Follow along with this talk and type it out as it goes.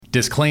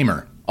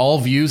Disclaimer. All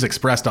views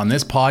expressed on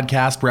this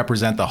podcast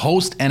represent the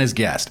host and his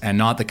guest, and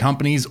not the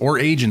companies or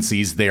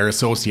agencies they are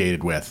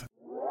associated with.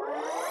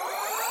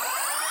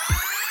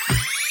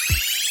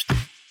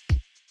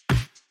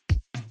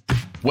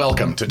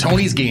 Welcome to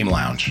Tony's Game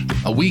Lounge,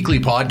 a weekly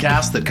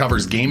podcast that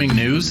covers gaming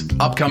news,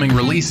 upcoming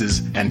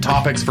releases, and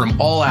topics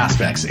from all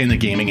aspects in the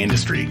gaming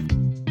industry.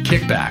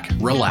 Kick back,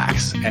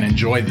 relax, and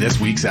enjoy this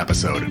week's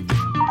episode.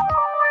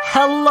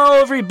 Hello,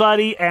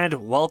 everybody,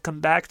 and welcome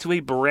back to a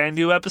brand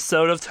new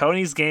episode of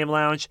Tony's Game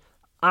Lounge.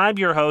 I'm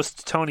your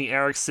host, Tony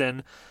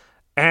Erickson,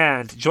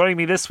 and joining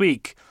me this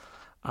week,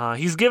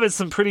 he's given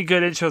some pretty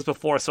good intros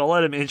before, so I'll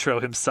let him intro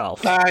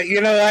himself.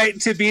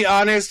 To be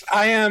honest,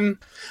 I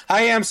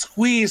am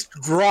squeezed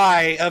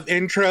dry of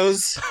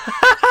intros.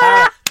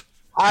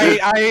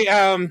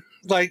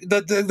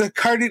 The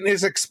carton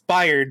is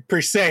expired per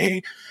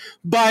se,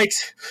 but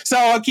so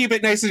I'll keep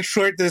it nice and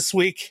short this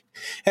week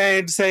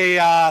and say,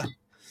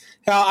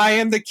 I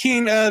am the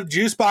king of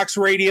Juicebox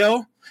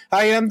Radio.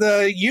 I am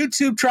the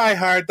YouTube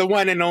tryhard, the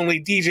one and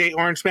only DJ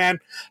Orangeman,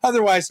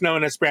 otherwise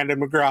known as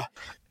Brandon McGraw.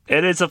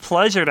 It is a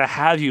pleasure to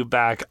have you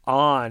back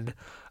on.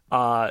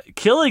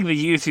 Killing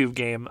the YouTube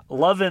game.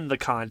 Loving the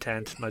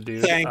content, my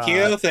dude. Thank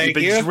you. You've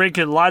been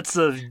drinking lots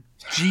of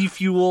G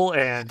Fuel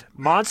and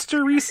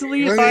Monster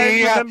recently, if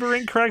I'm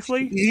remembering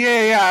correctly.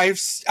 Yeah.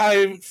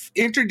 I've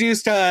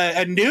introduced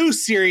a new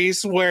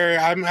series where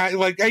I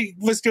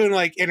was doing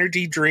like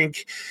energy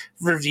drink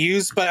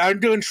reviews, but I'm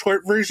doing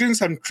short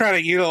versions. I'm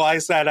trying to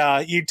utilize that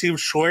YouTube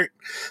short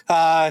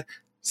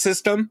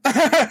system.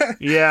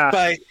 Yeah,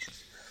 but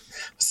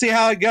see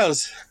how it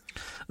goes.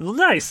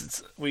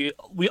 Nice. We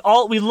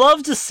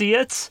love to see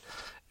it,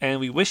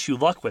 and we wish you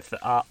luck with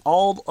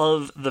all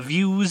of the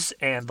views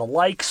and the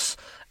likes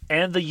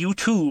and the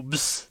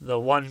YouTubes, the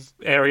one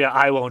area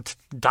I won't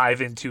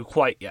dive into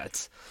quite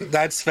yet.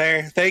 That's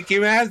fair. Thank you,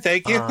 man.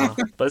 Thank you.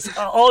 But it's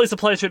always a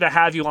pleasure to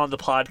have you on the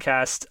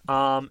podcast.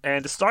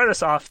 And to start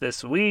us off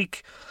this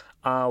week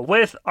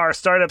with our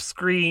startup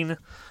screen,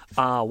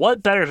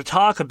 what better to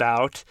talk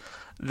about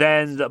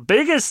than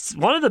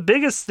one of the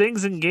biggest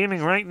things in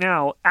gaming right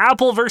now?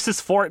 Apple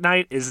versus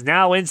Fortnite is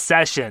now in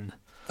session.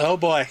 Oh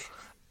boy.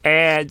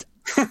 And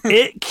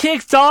it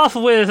kicked off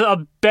with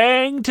a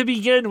bang to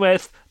begin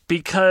with,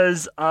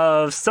 because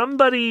of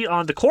somebody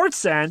on the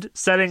court's end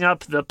setting up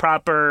the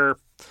proper,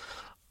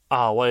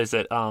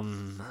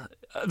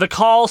 the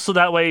call, so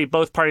that way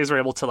both parties were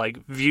able to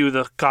view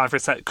the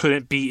conference that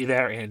couldn't be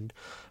there in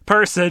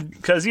person,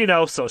 because,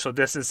 social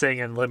distancing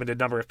and limited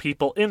number of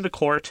people in the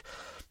court.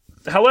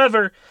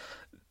 However,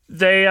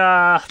 they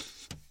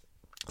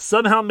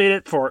somehow made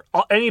it for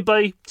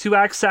anybody to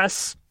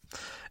access,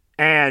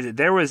 and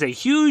there was a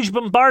huge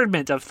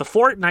bombardment of the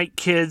Fortnite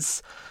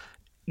kids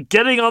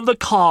getting on the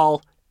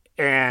call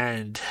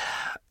and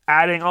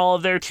adding all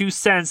of their 2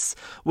 cents,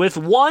 with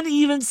one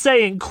even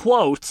saying,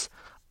 quote,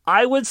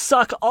 "I would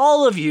suck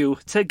all of you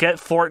to get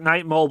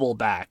Fortnite Mobile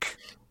back."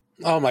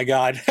 Oh my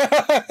god.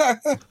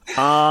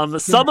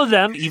 Some of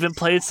them even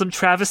played some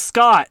Travis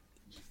Scott,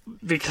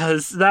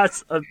 because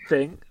that's a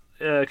thing.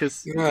 So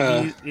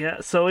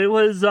it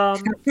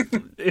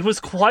was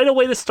quite a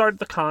way to start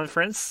the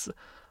conference.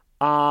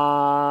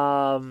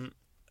 But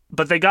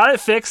they got it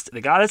fixed, they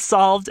got it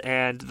solved,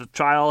 and the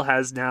trial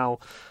has now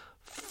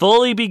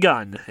fully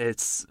begun.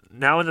 It's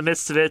now in the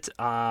midst of it.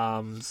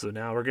 So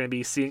now we're going to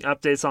be seeing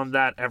updates on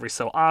that every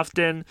so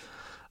often.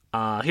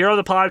 Here on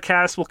the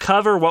podcast, we'll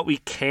cover what we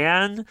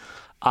can.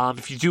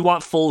 If you do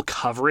want full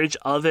coverage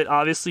of it,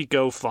 obviously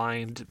go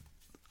find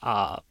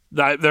there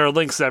are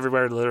links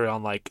everywhere, literally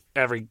on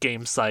every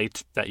game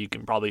site that you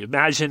can probably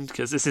imagine,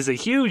 because this is a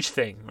huge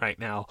thing right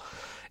now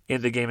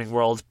in the gaming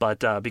world.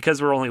 But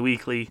because we're only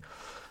weekly,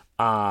 it's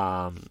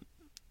a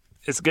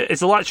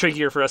lot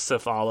trickier for us to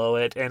follow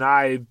it, and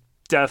I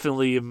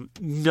definitely am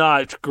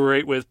not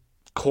great with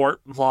court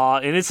law,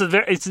 and it's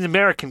an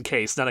American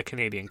case, not a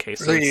Canadian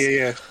case, so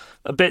it's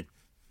a bit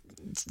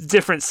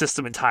different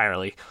system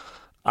entirely.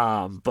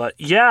 But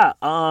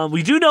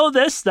we do know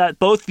that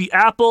both the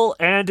Apple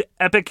and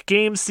Epic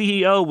Games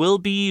CEO will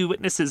be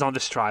witnesses on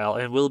this trial,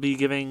 and will be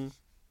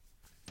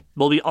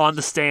on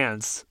the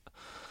stands.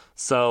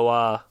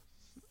 So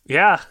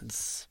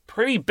it's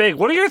pretty big.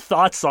 What are your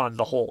thoughts on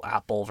the whole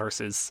Apple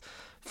versus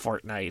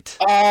Fortnite?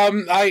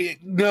 I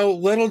know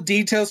little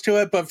details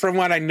to it, but from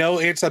what I know,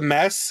 it's a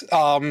mess.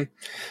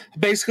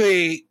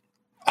 Basically,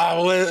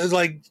 was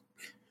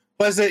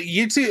it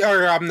YouTube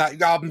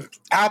or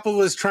Apple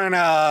was trying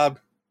to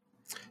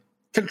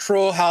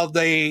control how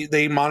they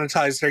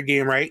monetize their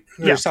game, right?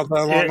 Or something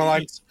along the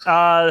lines.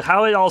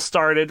 How it all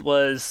started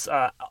was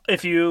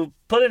if you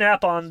put an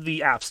app on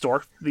the App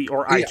Store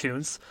or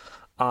iTunes,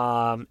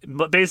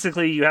 but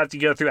basically you have to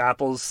go through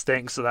Apple's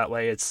thing, so that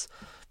way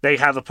they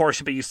have a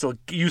portion, but you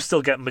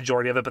still get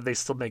majority of it, but they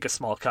still make a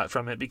small cut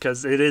from it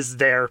because it is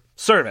their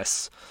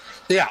service.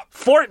 Yeah.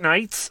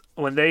 Fortnite,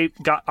 when they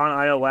got on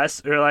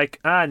iOS, they're like,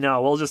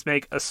 no, we'll just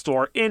make a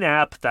store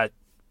in-app that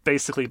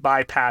basically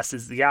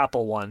bypasses the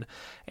Apple one.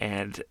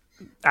 And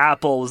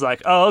Apple was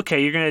like, oh,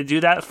 okay, you're going to do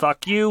that?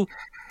 Fuck you.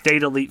 they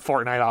delete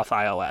Fortnite off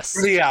iOS.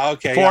 Yeah,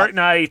 okay.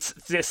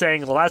 Fortnite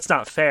saying, well, that's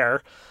not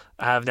fair.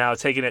 Have now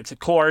taken it to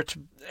court,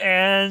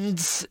 and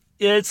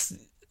it's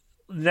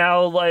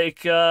now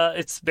like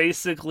it's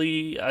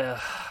basically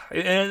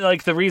and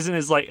like the reason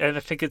is like, and I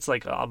think it's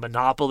like a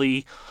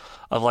monopoly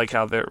of like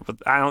how they're,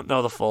 I don't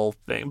know the full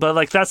thing, but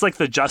like that's like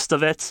the gist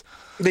of it.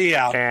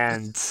 Yeah,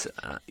 and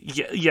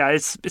yeah,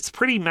 it's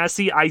pretty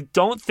messy. I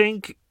don't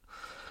think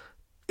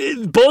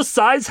both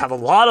sides have a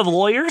lot of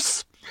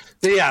lawyers.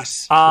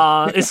 Yes.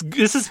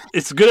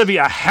 It's gonna be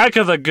a heck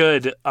of a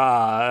good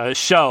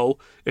show.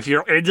 If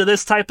you're into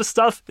this type of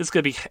stuff, it's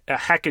gonna be a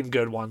heckin'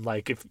 good one.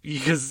 Like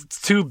because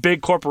it's two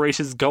big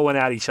corporations going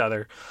at each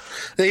other.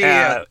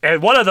 Yeah.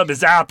 And one of them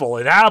is Apple,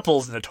 and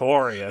Apple's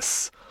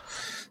notorious.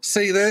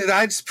 See,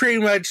 that's pretty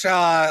much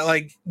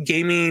like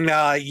gaming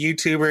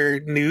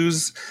YouTuber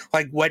news,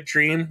 like wet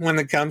dream when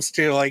it comes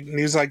to like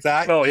news like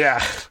that. Oh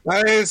yeah,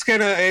 it's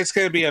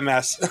gonna be a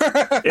mess.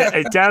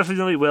 it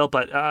definitely will,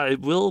 but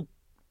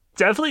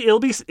it'll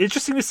be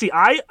interesting to see.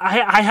 I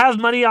have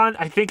money on,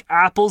 I think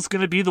Apple's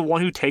going to be the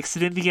one who takes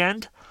it in the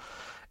end.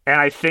 And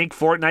I think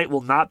Fortnite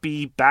will not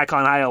be back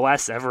on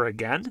iOS ever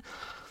again.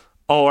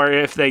 Or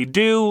if they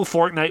do,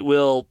 Fortnite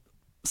will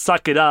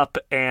suck it up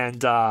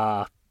and,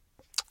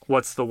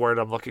 what's the word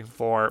I'm looking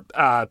for?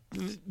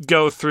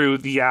 Go through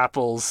the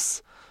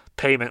Apple's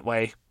payment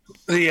way.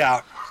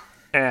 Yeah.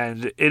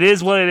 And it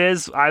is what it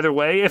is either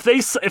way. If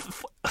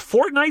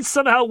Fortnite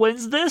somehow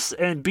wins this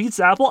and beats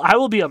Apple, I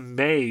will be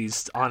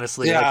amazed,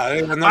 honestly.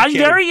 Yeah, like, I'm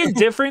very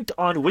indifferent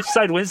on which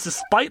side wins,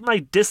 despite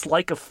my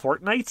dislike of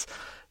Fortnite.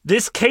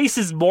 This case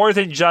is more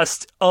than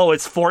just,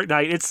 it's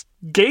Fortnite. It's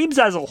games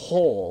as a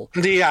whole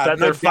that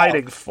they're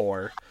fighting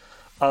for.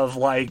 Of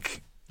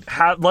like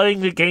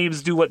letting the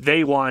games do what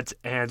they want,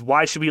 and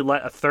why should we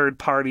let a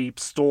third-party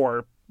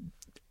store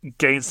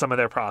gain some of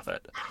their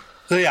profit?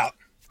 Yeah.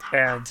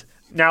 And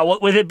now,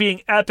 with it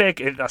being Epic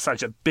and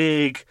such a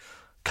big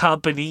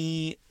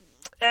company,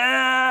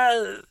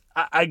 again,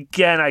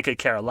 I could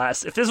care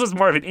less. If this was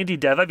more of an indie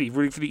dev, I'd be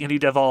rooting for the indie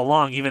dev all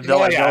along, even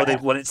though I know they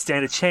wouldn't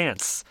stand a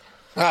chance.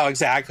 Oh,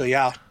 exactly,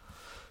 yeah.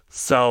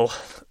 So,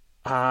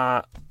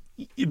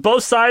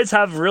 both sides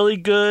have really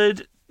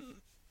good,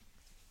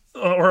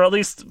 or at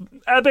least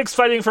Epic's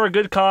fighting for a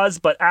good cause,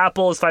 but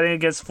Apple is fighting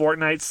against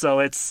Fortnite, so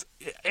it's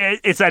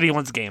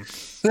anyone's game.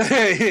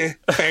 Fair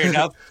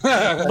enough.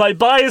 My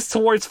bias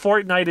towards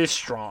Fortnite is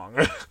strong.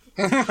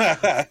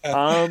 But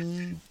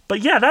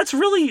yeah, that's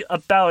really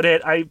about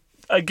it.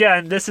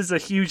 Again, this is a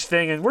huge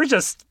thing, and we're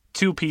just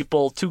two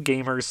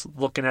gamers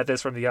looking at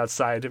this from the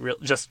outside,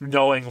 just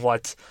knowing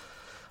what,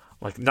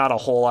 like, not a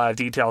whole lot of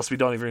details. We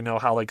don't even know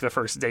how like the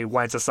first day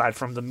went, aside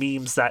from the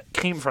memes that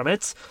came from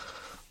it.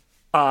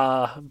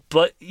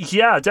 But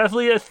yeah,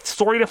 definitely a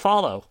story to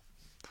follow.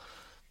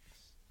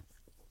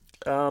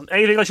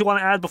 Anything else you want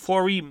to add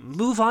before we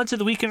move on to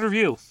the week in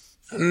review?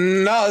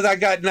 No, I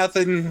got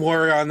nothing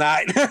more on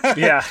that.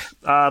 Yeah,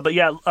 but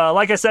yeah,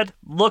 like I said,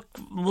 look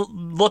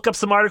up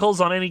some articles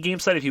on any game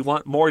site if you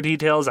want more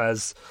details.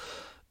 As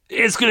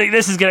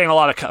this is getting a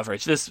lot of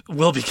coverage. This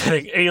will be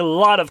getting a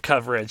lot of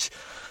coverage.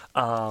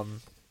 But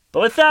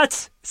with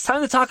that, it's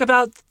time to talk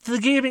about the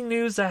gaming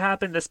news that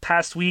happened this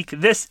past week.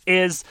 This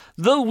is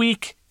the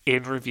week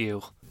in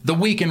review. The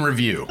Week in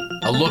Review,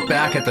 a look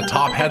back at the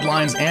top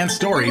headlines and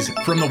stories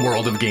from the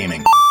world of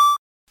gaming.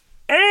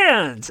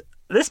 And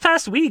this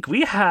past week,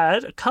 we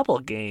had a couple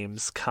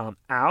games come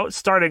out.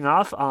 Starting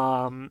off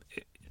on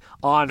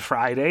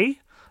Friday,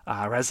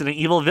 Resident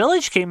Evil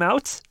Village came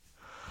out.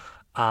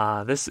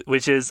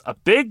 Which is a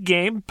big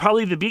game,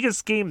 probably the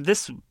biggest game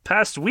this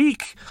past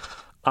week.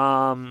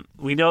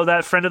 We know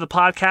that friend of the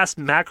podcast,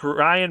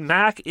 Ryan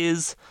Mac,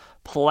 is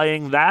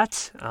playing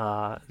that.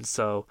 And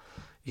so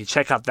you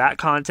check out that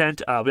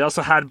content. We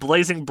also had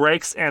Blazing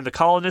Breaks and The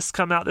Colonists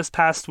come out this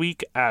past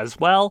week as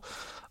well.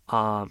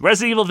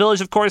 Resident Evil Village,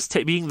 of course,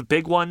 being the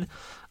big one.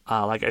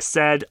 Like I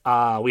said,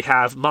 we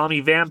have Mommy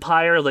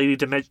Vampire, Lady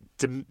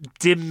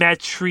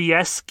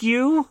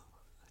Dimitrescu,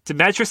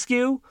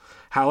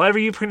 however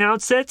you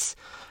pronounce it.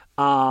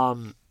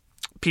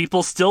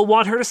 People still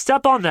want her to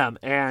step on them,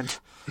 and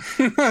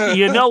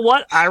you know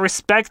what? I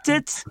respect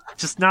it.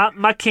 Just not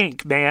my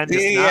kink, man.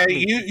 Just yeah, not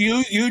me.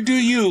 you do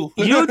you.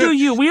 You do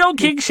you. We don't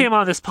kink shame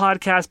on this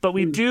podcast, but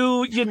we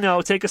do,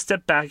 take a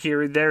step back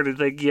here and there to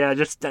think, yeah,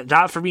 just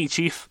not for me,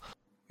 Chief.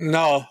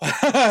 No.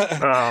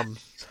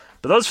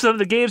 But those are some of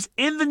the games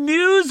in the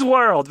news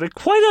world. But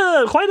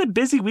quite a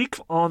busy week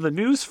on the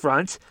news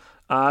front.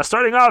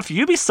 Starting off,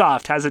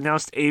 Ubisoft has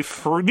announced a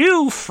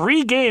new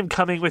free game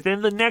coming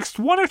within the next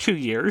 1 or 2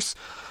 years.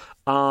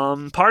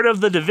 Part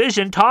of The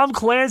Division, Tom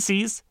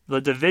Clancy's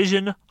The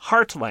Division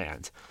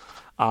Heartland.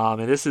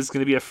 And this is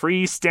going to be a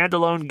free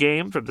standalone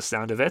game from the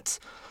sound of it.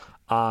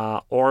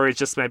 Or it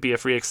just might be a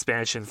free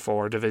expansion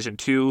for Division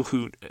 2,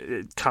 who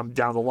come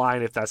down the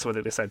line if that's what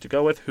they decide to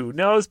go with. Who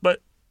knows?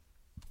 But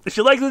if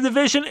you like The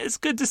Division, it's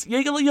good to see.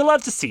 You'll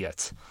love to see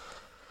it.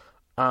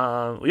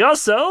 We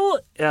also,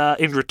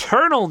 in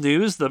Returnal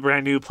news, the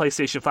brand new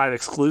PlayStation 5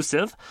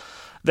 exclusive,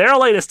 their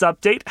latest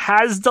update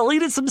has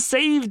deleted some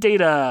save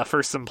data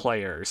for some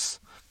players,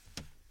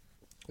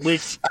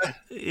 which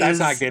that's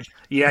not good.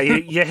 Yeah,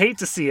 you hate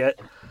to see it.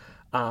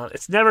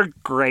 It's never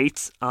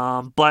great,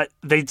 but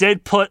they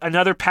did put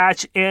another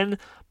patch in.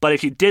 But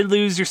if you did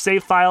lose your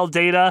save file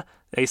data,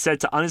 they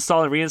said to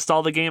uninstall and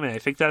reinstall the game, and I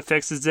think that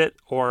fixes it.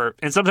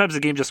 And sometimes the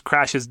game just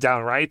crashes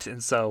downright,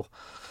 and so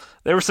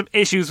there were some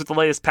issues with the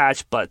latest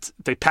patch, but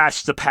they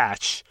patched the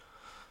patch.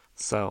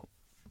 So,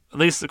 at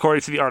least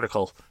according to the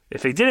article.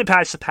 If they didn't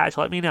patch the patch,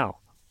 let me know.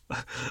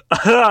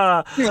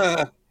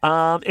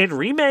 In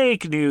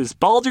remake news,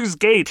 Baldur's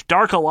Gate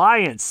Dark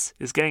Alliance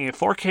is getting a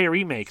 4K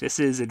remake. This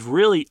is a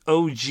really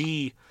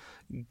OG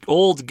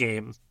old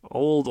game,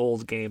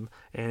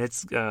 and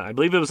it's I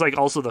believe it was like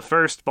also the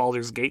first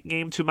Baldur's Gate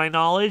game to my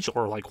knowledge,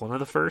 or like one of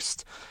the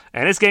first,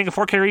 and it's getting a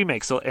 4K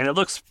remake. And it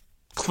looks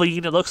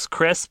clean, it looks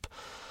crisp.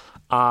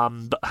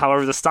 But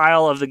however, the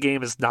style of the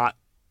game is not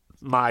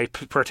my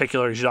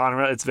particular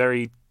genre. It's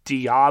very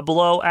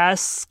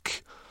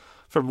Diablo-esque,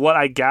 from what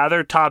I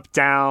gather,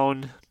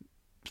 top-down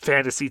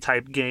fantasy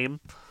type game.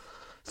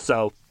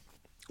 So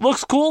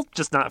looks cool,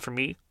 just not for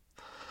me.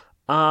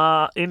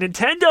 In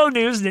Nintendo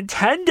news,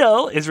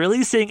 Nintendo is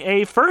releasing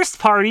a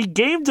first-party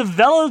game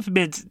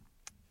development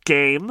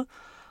game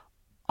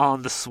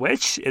on the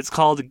Switch. It's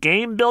called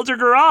Game Builder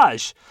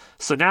Garage.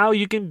 So now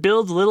you can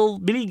build little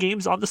mini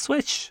games on the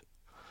Switch,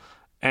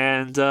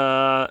 and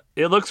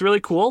it looks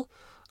really cool.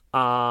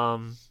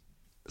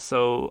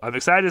 So I'm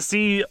excited to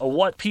see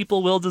what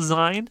people will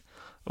design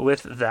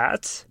with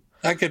that.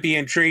 That could be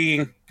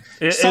intriguing.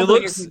 It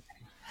looks.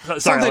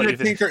 Something to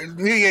tinker.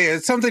 Yeah,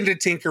 something to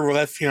tinker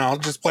with.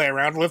 Just play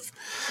around with,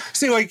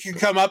 see what you can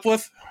come up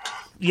with.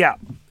 Yeah,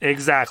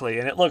 exactly,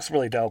 and it looks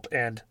really dope,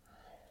 and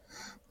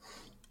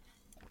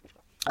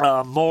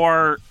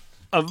more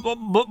of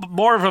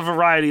a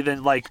variety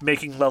than like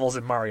making levels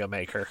in Mario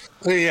Maker.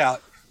 Yeah.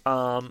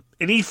 In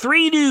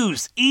E3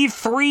 news,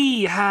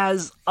 E3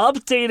 has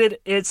updated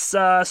its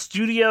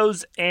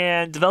studios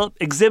and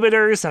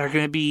exhibitors that are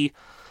going to be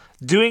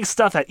doing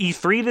stuff at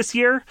E3 this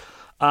year.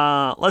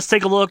 Let's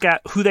take a look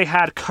at who they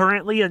had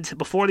currently and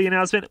before the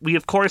announcement. We,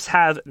 of course,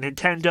 have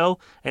Nintendo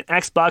and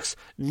Xbox.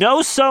 No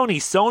Sony.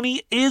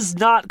 Sony is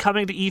not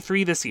coming to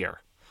E3 this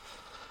year.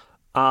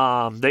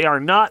 They are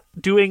not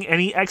doing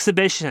any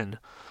exhibition.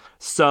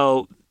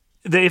 So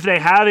if they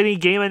have any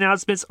game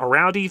announcements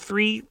around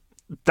E3,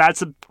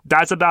 that's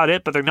about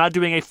it. But they're not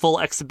doing a full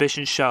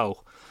exhibition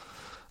show.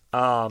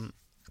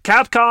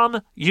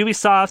 Capcom,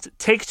 Ubisoft,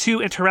 Take-Two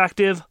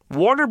Interactive,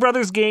 Warner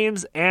Brothers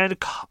Games, and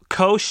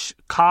Koch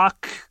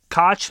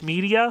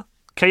Media,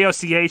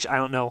 Koch, I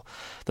don't know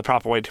the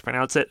proper way to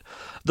pronounce it.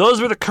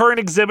 Those were the current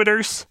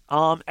exhibitors,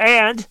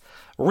 and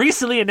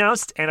recently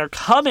announced and are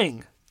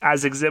coming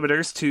as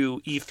exhibitors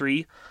to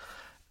E3,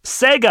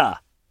 Sega,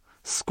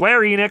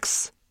 Square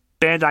Enix,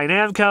 Bandai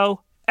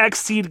Namco,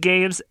 Xseed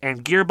Games,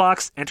 and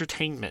Gearbox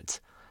Entertainment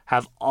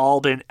have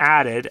all been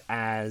added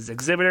as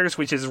exhibitors,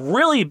 which is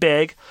really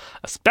big,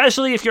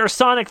 especially if you're a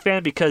Sonic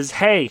fan, because,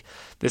 hey,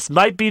 this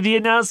might be the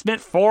announcement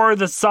for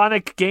the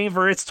Sonic game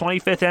for its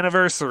 25th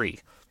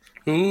anniversary.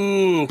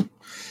 Ooh.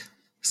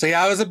 See,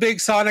 I was a big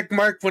Sonic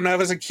mark when I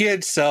was a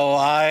kid, so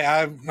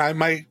I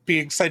might be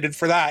excited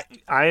for that.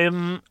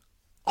 I'm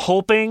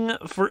hoping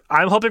for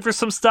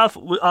some stuff.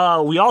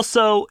 We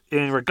also,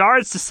 in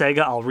regards to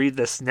Sega, I'll read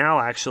this now,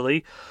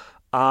 actually.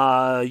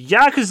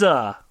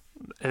 Yakuza.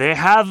 They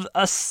have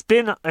a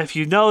if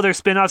you know their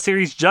spin-off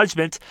series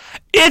Judgment,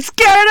 it's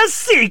getting a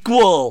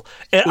sequel!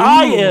 And ooh.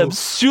 I am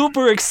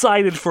super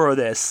excited for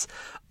this.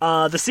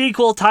 The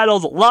sequel,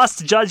 titled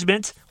Lost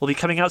Judgment, will be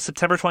coming out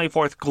September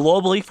 24th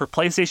globally for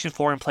PlayStation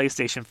 4 and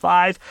PlayStation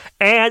 5,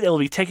 and it will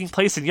be taking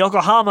place in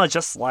Yokohama,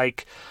 just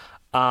like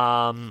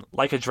a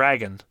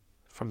dragon,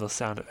 from the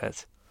sound of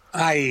it.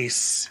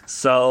 Nice.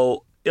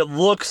 So,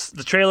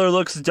 the trailer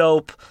looks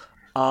dope.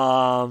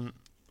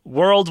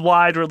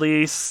 Worldwide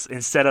release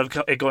instead of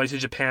it going to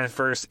Japan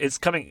first. It's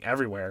coming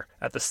everywhere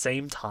at the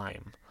same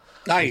time.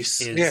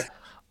 Nice. Yeah.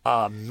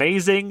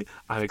 Amazing.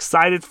 I'm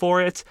excited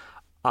for it.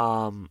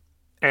 And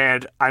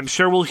I'm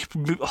sure we'll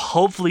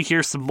hopefully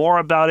hear some more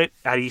about it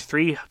at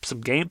E3.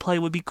 Some gameplay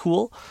would be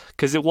cool,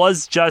 because it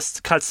was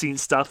just cutscene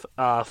stuff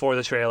for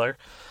the trailer.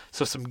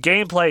 So some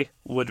gameplay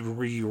would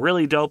be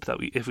really dope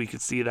if we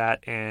could see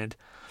that. And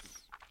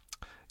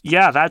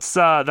yeah, that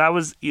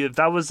was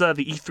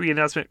the E3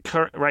 announcement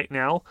right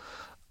now.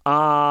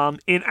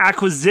 In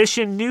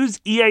acquisition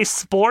news, EA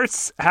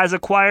Sports has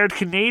acquired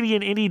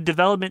Canadian indie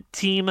development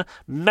team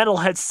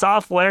Metalhead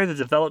Software,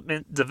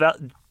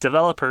 the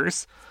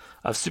developers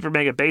of Super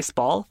Mega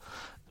Baseball,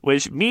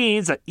 which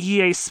means that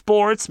EA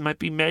Sports might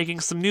be making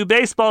some new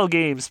baseball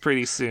games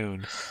pretty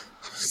soon.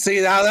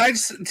 See,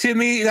 that's, to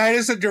me, that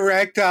is a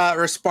direct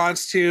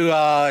response to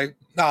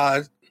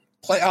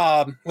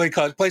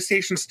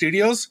PlayStation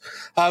Studios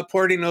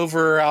porting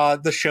over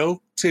the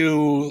show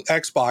to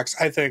Xbox.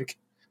 I think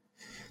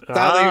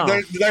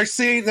they're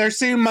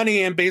seeing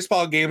money in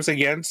baseball games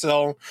again,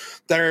 so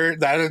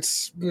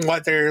that's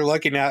what they're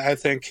looking at. I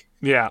think.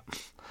 Yeah,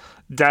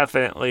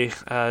 Definitely.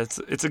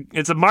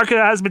 It's a market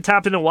that hasn't been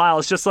tapped in a while.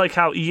 It's just like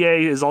how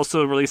EA is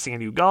also releasing a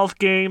new golf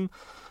game,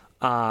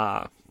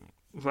 a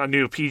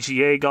new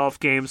PGA golf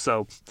game.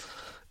 So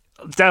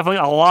definitely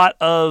a lot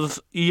of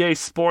EA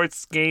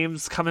Sports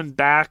games coming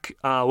back.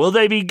 Will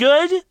they be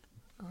good?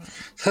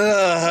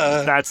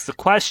 That's the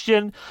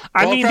question.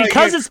 I mean,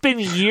 because it's been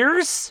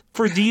years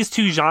for these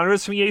two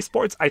genres from EA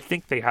Sports, I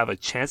think they have a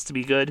chance to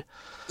be good.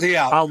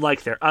 Yeah.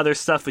 Unlike their other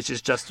stuff, which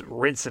is just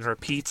rinse and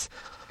repeat.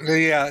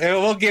 Yeah,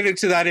 we'll get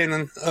into that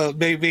in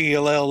maybe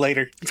a little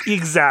later.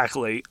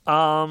 Exactly.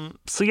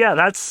 So yeah,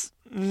 that's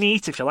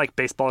neat if you like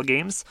baseball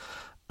games.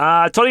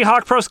 Tony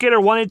Hawk Pro Skater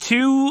 1 and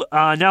 2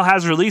 now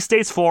has release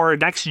dates for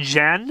next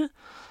gen.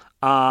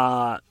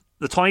 The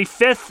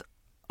 25th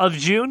of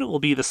June will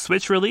be the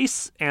Switch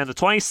release, and the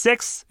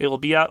 26th, it will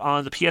be out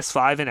on the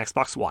PS5 and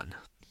Xbox One.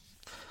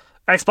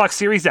 Xbox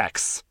Series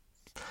X.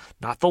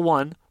 Not the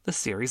One, the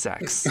Series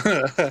X.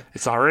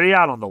 It's already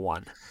out on the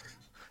One.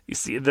 You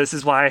see, this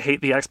is why I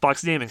hate the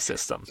Xbox naming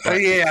system.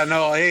 But, yeah,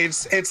 no,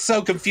 it's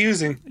so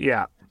confusing.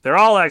 Yeah, they're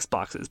all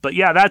Xboxes. But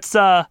yeah, that's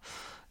going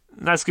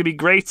to be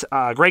great.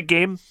 Great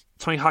game.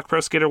 Tony Hawk Pro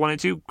Skater 1 and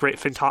 2. Great,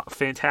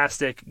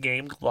 fantastic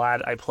game.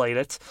 Glad I played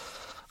it.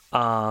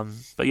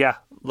 But yeah,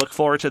 look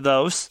forward to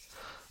those.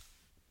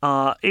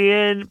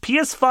 In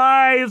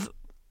PS5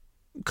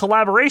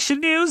 collaboration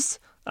news,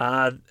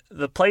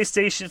 the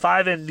PlayStation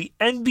 5 and the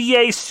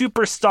NBA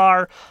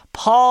superstar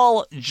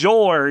Paul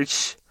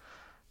George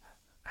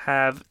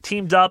have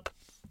teamed up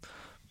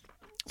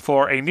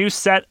for a new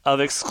set of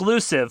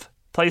exclusive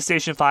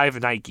PlayStation 5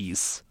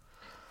 Nikes.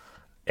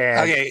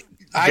 And okay,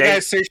 I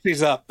gotta search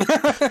these up.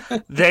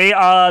 They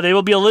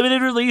will be a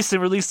limited release and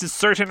released in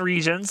certain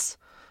regions.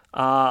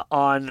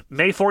 On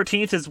May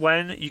 14th is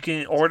when you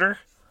can order,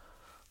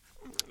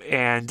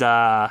 and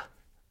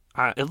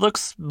they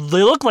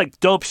look like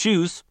dope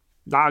shoes.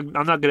 I'm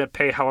not gonna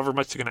pay however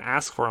much they're gonna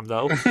ask for them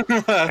though.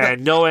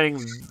 And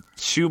knowing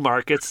shoe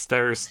markets,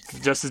 there's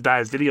just as bad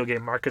as video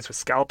game markets with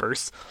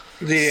scalpers.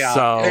 Yeah,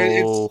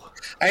 so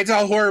it's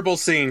a horrible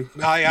scene.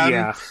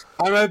 I'm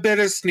a bit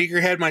of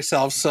sneakerhead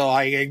myself, so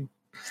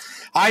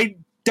I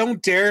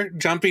don't dare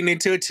jumping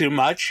into it too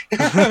much.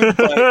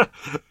 But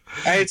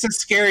it's a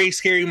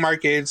scary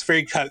market. It's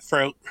very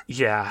cutthroat.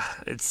 Yeah,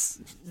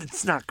 it's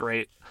not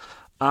great.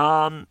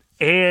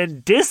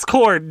 And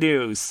Discord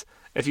news.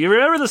 If you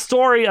remember the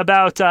story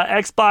about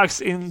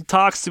Xbox in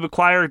talks to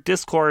acquire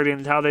Discord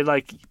and how they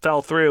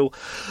fell through,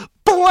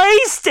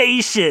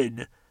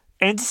 PlayStation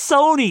and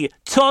Sony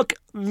took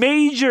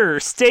major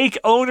stake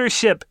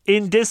ownership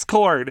in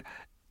Discord,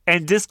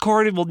 and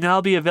Discord will now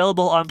be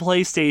available on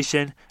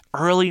PlayStation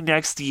early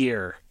next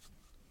year.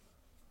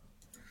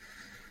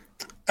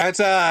 That's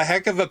a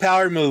heck of a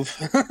power move.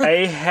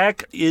 A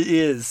heck it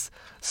is.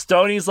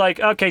 Sony's like,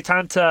 okay,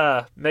 time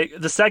to make.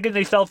 The second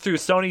they fell through,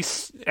 Sony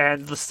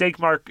and the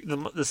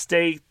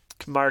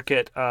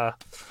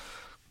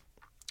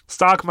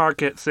stock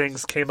market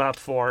things came up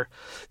for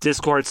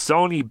Discord.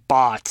 Sony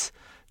bought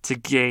to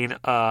gain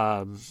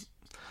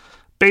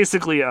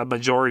basically a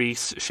majority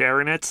share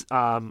in it.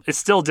 It's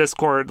still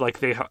Discord,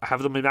 they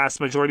have the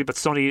vast majority, but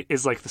Sony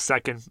is the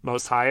second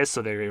most highest,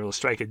 so they're able to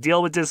strike a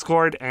deal with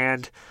Discord,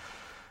 and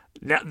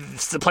now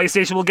the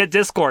PlayStation will get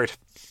Discord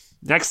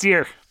next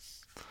year.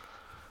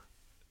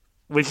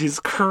 Which is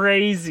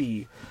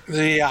crazy.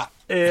 Yeah.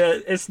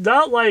 It's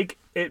not like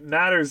it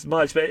matters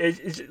much, but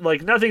it's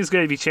nothing's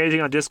going to be changing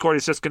on Discord.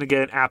 It's just going to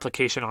get an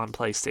application on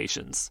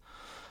PlayStations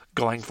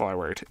going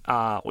forward,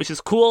 which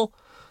is cool.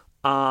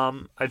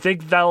 I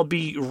think that'll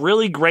be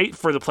really great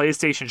for the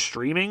PlayStation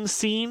streaming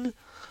scene,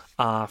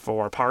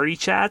 for party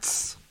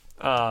chats,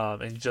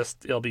 and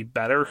just it'll be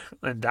better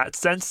in that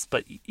sense.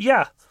 But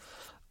yeah,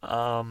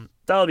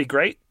 that'll be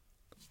great.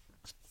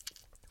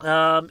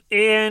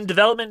 In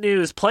development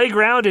news,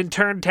 Playground and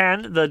Turn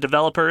 10, the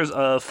developers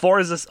of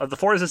the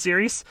Forza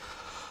series,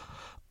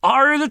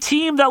 are the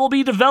team that will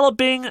be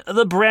developing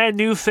the brand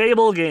new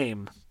Fable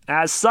game.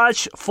 As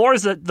such,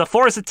 the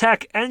Forza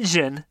Tech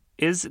engine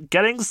is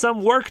getting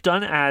some work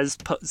done, as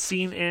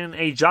seen in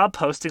a job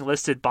posting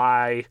listed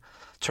by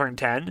Turn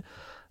 10,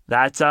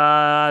 that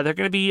they're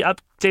going to be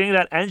updating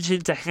that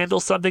engine to handle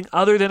something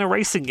other than a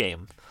racing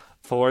game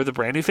for the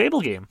brand new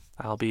Fable game.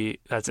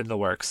 That's in the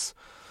works.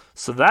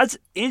 So that's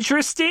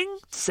interesting,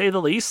 to say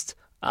the least.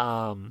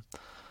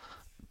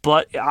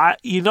 But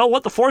you know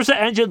what? The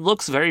Forza engine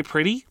looks very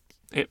pretty.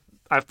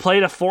 I've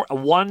played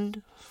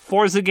one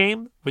Forza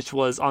game, which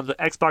was on the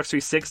Xbox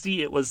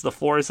 360. It was the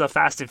Forza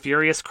Fast and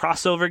Furious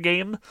crossover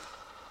game.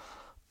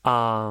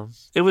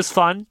 It was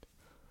fun.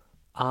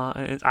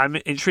 And I'm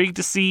intrigued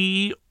to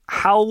see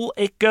how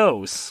it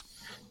goes.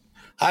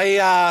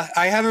 I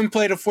haven't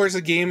played a Forza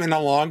game in a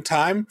long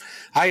time.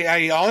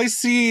 I always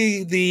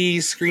see the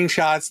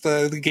screenshots,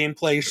 the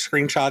gameplay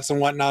screenshots and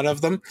whatnot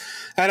of them,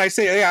 and I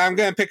say, yeah, I'm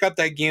gonna pick up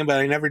that game, but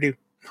I never do.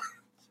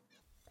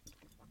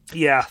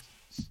 Yeah.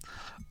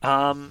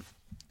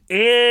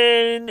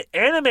 In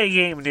anime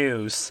game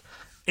news,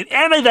 an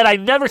anime that I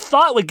never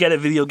thought would get a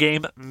video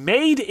game,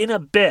 Made in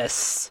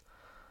Abyss,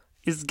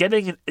 is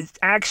getting an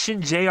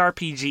action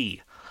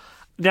JRPG.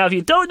 Now, if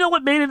you don't know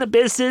what Made in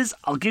Abyss is,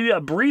 I'll give you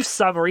a brief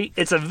summary.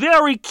 It's a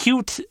very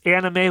cute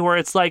anime where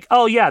it's like,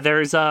 oh yeah,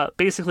 there's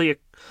basically a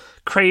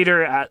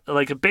crater at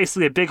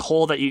basically a big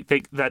hole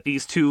that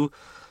these two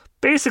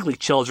basically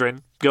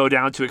children go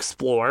down to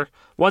explore.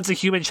 One's a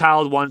human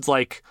child, one's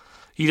like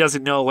he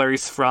doesn't know where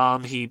he's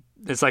from.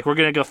 It's like we're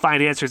gonna go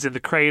find answers in the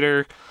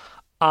crater.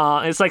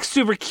 It's like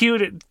super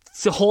cute.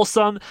 It's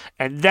wholesome,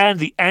 and then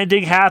the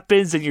ending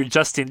happens, and you're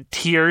just in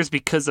tears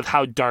because of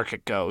how dark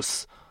it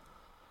goes.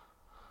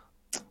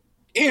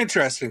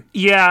 Interesting.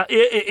 Yeah,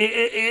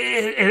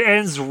 it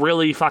ends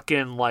really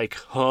fucking like,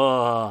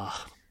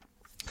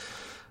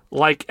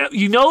 like,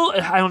 you know,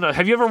 I don't know.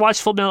 Have you ever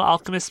watched Full Metal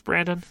Alchemist,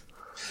 Brandon?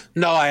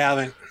 No, I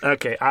haven't.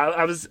 Okay,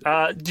 I was.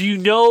 Do you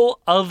know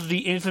of the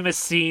infamous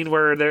scene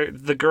where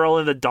the girl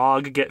and the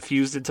dog get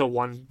fused into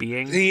one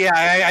being?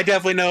 Yeah, I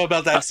definitely know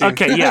about that scene.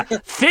 Okay, yeah.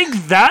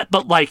 Think that,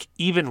 but like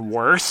even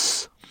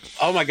worse.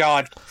 Oh my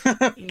god.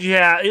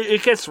 Yeah,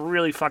 it gets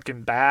really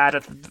fucking bad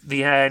at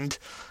the end.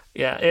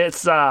 Yeah,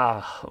 it's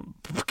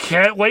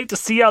can't wait to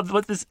see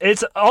what this.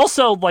 It's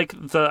also like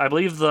I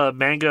believe the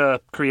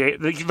manga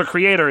the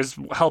creator is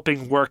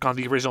helping work on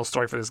the original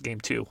story for this game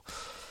too.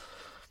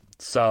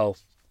 So,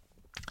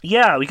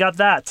 yeah, we got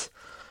that.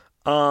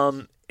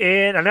 In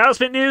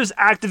announcement news,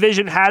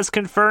 Activision has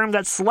confirmed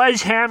that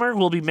Sledgehammer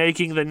will be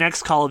making the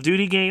next Call of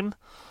Duty game.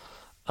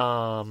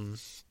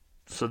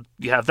 So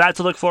you have that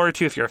to look forward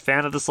to if you're a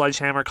fan of the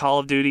Sledgehammer Call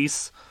of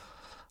Duties.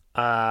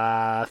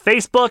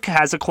 Facebook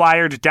has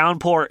acquired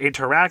Downpour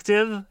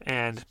Interactive,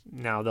 and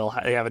now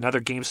they have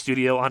another game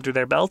studio under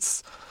their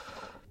belts.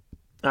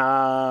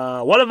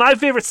 One of my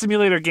favorite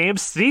simulator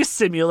games, Thief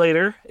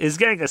Simulator, is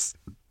getting a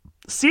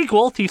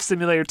sequel, Thief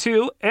Simulator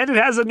 2, and it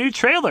has a new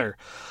trailer.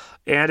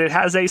 And it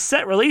has a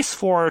set release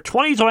for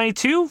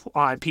 2022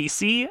 on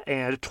PC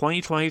and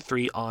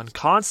 2023 on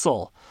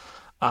console.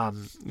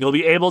 You'll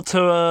be able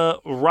to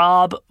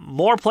rob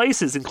more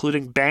places,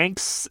 including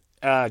banks,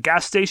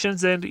 gas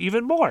stations, and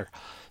even more.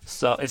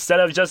 So instead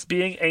of just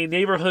being a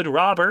neighborhood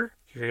robber,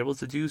 you're able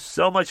to do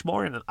so much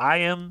more, and I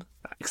am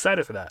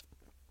excited for that.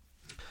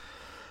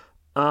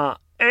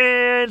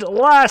 And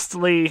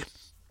lastly,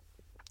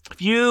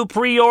 if you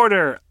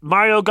pre-order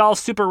Mario Golf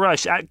Super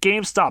Rush at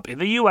GameStop in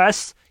the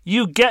US,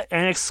 you get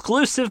an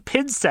exclusive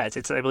pin set.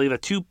 It's, I believe, a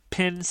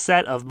 2-pin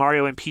set of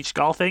Mario and Peach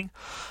golfing.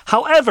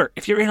 However,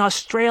 if you're in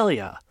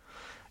Australia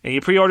and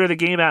you pre-order the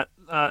game at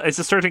it's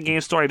a certain game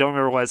store, I don't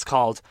remember what it's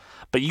called,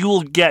 but you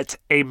will get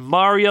a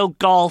Mario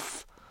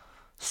Golf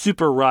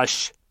Super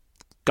Rush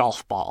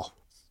golf ball.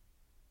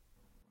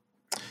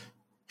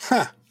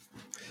 Huh.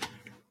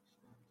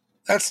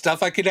 That's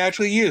stuff I could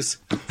actually use.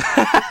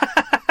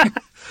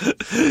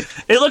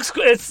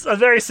 It's a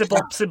very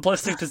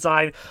simplistic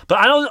design, but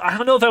I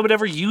don't know if I would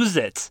ever use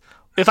it.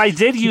 If I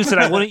did use it,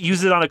 I wouldn't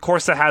use it on a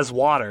course that has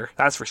water.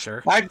 That's for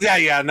sure.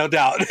 Yeah, no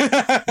doubt.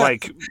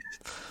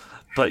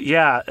 But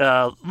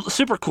yeah,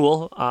 super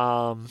cool.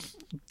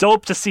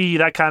 Dope to see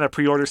that kind of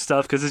pre-order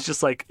stuff because it's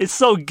just like it's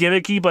so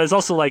gimmicky, but it's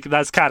also like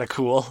that's kind of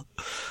cool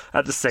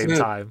at the same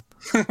time.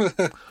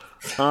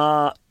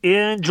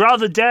 In Draw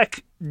the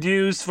Deck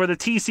news for the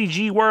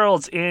TCG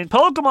Worlds in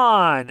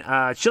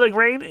Pokemon, Chilling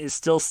Reign is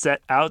still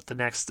set out the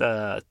next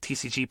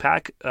TCG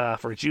pack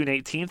for June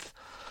 18th.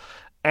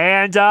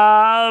 And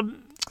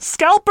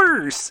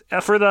scalpers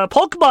for the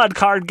Pokemon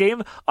card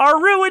game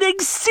are ruining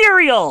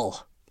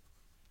cereal.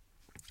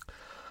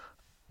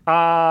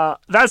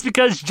 That's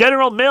because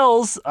General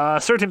Mills,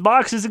 certain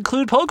boxes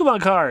include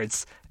Pokemon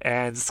cards,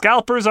 and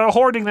scalpers are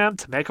hoarding them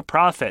to make a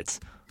profit.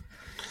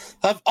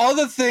 Of all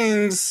the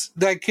things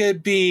that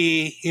could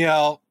be,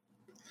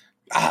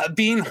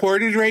 being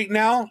hoarded right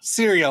now,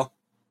 cereal.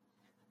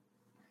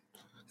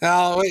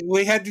 Now,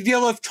 we had to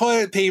deal with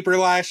toilet paper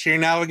last year.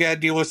 Now we got to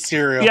deal with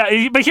cereal.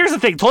 Yeah, but here's the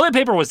thing. Toilet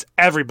paper was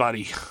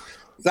everybody.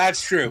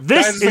 That's true.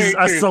 This is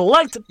a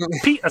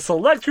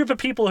select group of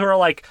people who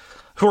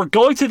are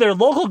going to their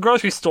local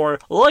grocery store,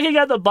 looking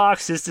at the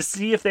boxes to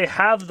see if they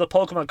have the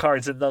Pokemon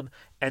cards in them,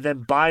 and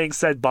then buying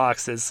said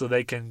boxes so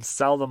they can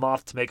sell them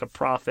off to make a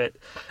profit.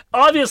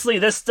 Obviously,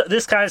 this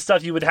kind of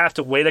stuff you would have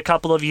to wait a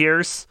couple of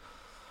years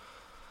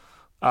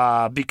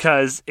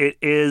because it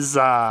is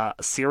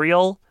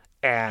cereal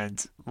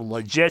and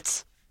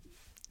legit.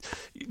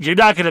 You're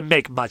not going to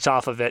make much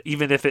off of it,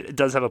 even if it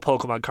does have a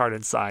Pokemon card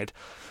inside.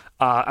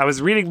 I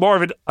was reading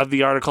more of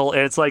the article,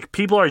 and it's like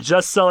people are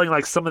just selling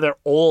like some of their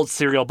old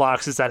cereal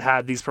boxes that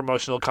had these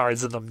promotional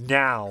cards in them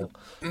now.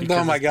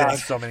 Oh my god!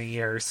 So many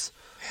years.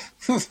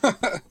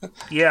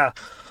 Yeah.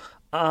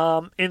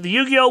 In the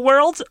Yu-Gi-Oh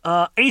world,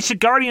 Ancient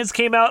Guardians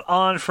came out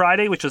on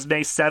Friday, which was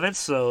May 7th,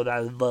 so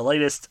the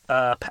latest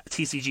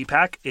TCG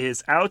pack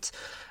is out.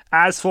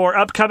 As for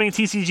upcoming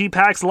TCG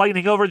packs,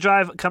 Lightning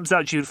Overdrive comes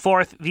out June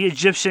 4th, the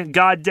Egyptian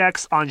God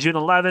Decks on June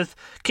 11th,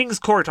 King's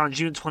Court on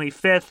June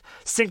 25th,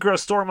 Synchro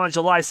Storm on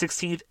July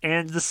 16th,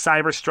 and the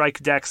Cyber Strike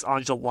decks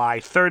on July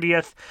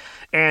 30th.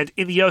 And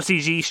in the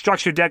OCG,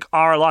 Structure Deck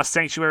R Lost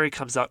Sanctuary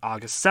comes out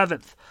August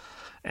 7th.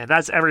 And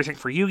that's everything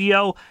for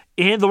Yu-Gi-Oh!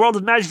 In the world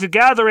of Magic the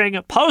Gathering,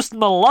 Post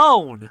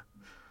Malone.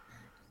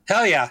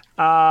 Hell yeah.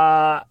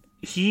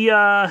 he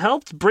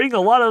helped bring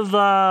a lot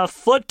of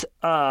foot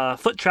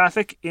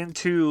traffic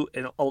into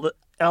an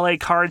LA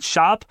card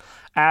shop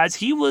as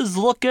he was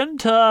looking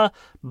to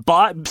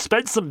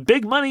spend some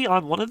big money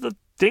on one of the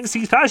things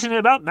he's passionate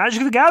about,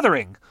 Magic the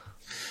Gathering.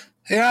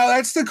 Yeah,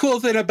 that's the cool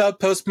thing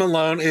about Post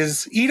Malone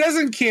is he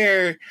doesn't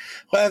care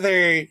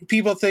whether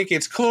people think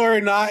it's cool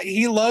or not.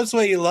 He loves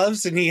what he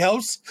loves, and he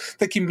helps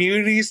the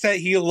communities that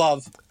he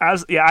loves.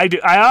 I do.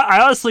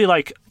 I honestly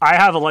I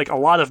have a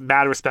lot of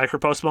mad respect for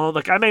Post Malone.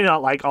 Like, I may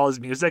not like all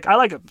his music. I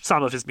like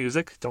some of his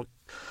music. Don't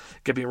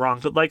get me wrong,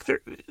 but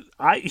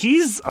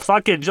he's a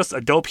fucking just a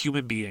dope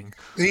human being.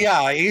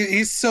 Yeah,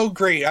 he's so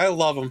great. I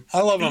love him.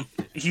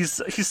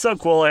 He's so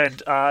cool,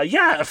 and I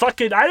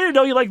didn't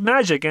know you like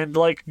Magic, and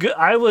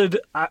I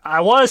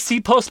want to see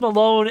Post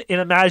Malone in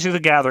a Magic the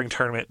Gathering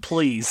tournament,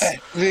 please.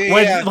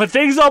 Yeah. When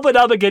things open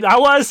up again, I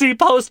want to see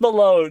Post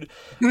Malone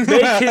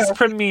make his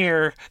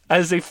premiere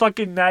as a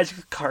fucking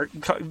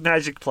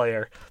Magic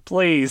player,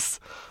 please.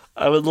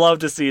 I would love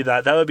to see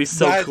that. That would be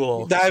so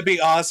cool. That would be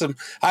awesome.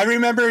 I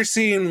remember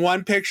seeing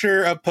one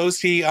picture of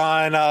Posty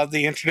on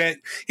the internet.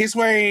 He's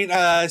wearing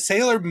a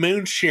Sailor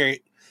Moon shirt.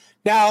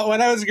 Now,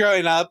 when I was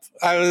growing up,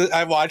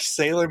 I watched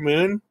Sailor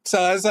Moon,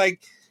 so I was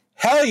like,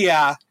 hell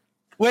yeah.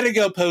 Way to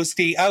go,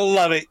 Posty. I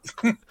love it.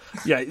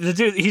 Yeah, the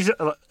dude, he's,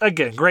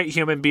 again, great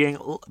human being.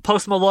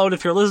 Post Malone,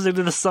 if you're listening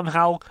to this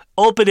somehow,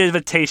 open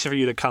invitation for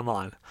you to come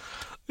on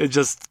and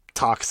just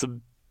talk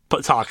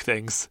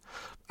things.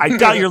 I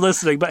doubt you're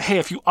listening, but hey,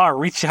 if you are,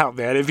 reach out,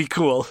 man. It'd be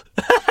cool.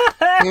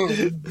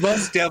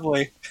 Most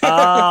definitely.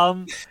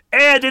 And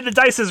in the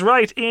Dice is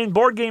Right, in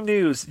board game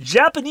news,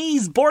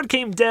 Japanese board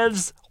game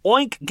devs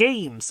Oink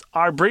Games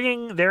are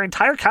bringing their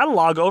entire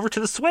catalog over to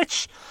the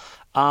Switch.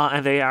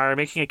 And they are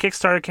making a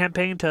Kickstarter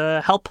campaign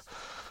to help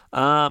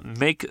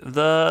make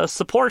the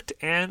support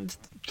and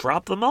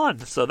drop them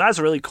on. So that's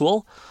really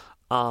cool.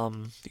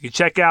 You can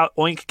check out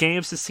Oink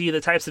Games to see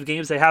the types of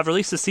games they have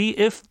released to see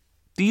if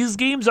these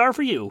games are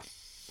for you.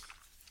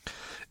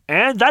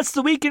 And that's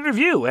the week in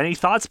review. Any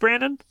thoughts,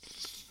 Brandon?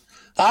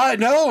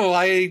 No,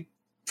 I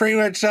pretty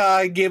much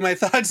gave my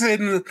thoughts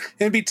in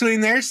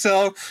between there,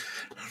 so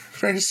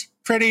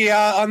pretty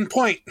on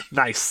point.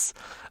 Nice.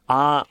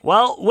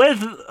 Well,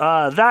 with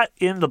that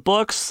in the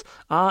books,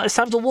 it's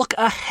time to look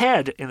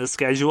ahead in the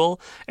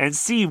schedule and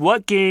see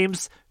what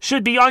games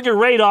should be on your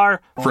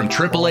radar. From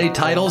AAA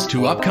titles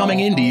to upcoming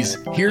indies,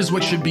 here's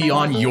what should be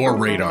on your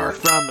radar.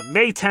 From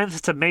May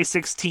 10th to May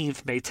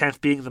 16th, May 10th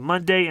being the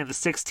Monday and the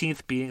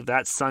 16th being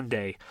that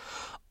Sunday.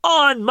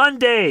 On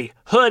Monday,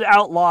 Hood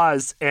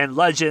Outlaws and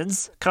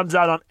Legends comes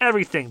out on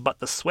everything but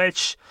the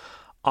Switch.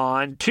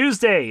 On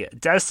Tuesday,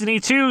 Destiny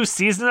 2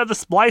 Season of the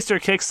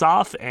Splicer kicks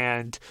off,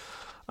 and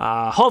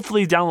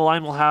hopefully down the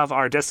line we'll have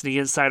our Destiny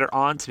Insider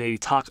on to maybe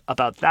talk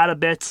about that a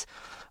bit.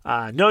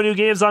 No new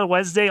games on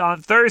Wednesday.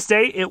 On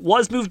Thursday, it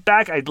was moved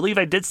back. I believe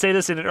I did say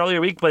this in an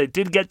earlier week, but it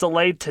did get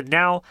delayed to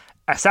now.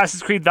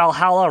 Assassin's Creed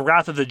Valhalla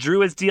Wrath of the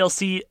Druids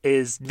DLC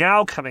is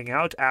now coming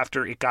out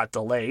after it got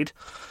delayed.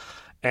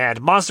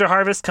 And Monster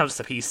Harvest comes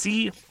to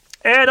PC.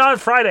 And on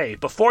Friday,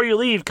 Before You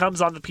Leave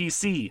comes on the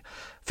PC.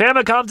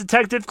 Famicom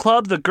Detective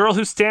Club, The Girl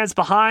Who Stands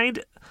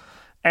Behind,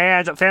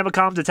 and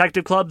Famicom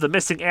Detective Club, The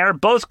Missing Heir,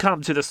 both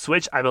come to the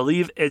Switch. I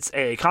believe it's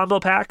a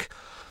combo pack.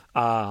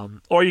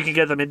 Or you can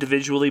get them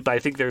individually, but I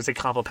think there's a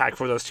combo pack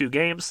for those two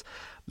games.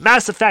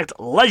 Mass Effect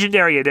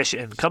Legendary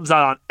Edition comes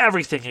out on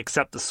everything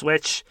except the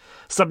Switch.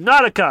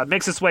 Subnautica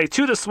makes its way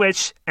to the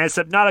Switch, and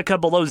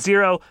Subnautica Below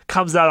Zero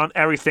comes out on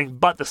everything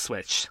but the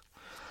Switch.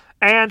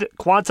 And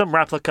Quantum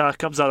Replica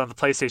comes out on the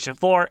PlayStation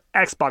 4,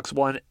 Xbox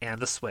One,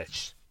 and the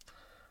Switch.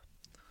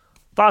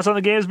 Thoughts on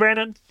the games,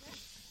 Brandon?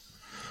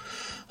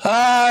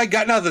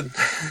 Got nothing.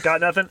 Got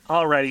nothing?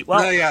 Alrighty.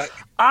 Well, yeah.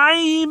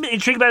 I'm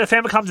intrigued by the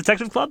Famicom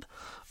Detective Club.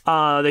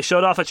 They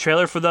showed off a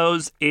trailer for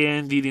those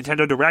in the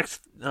Nintendo Direct,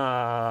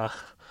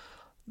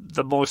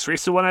 the most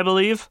recent one, I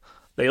believe.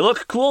 They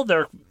look cool.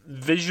 They're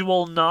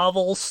visual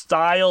novel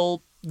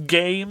style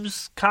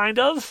games, kind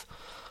of.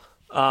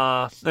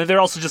 And they're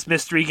also just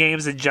mystery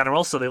games in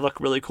general, so they look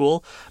really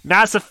cool.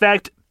 Mass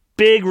Effect,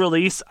 big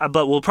release,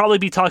 but we'll probably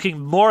be talking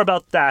more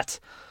about that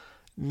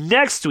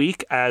next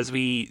week, as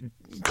we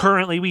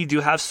do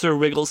have Sir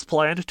Wiggles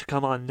planned to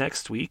come on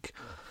next week,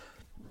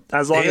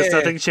 as long as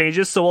nothing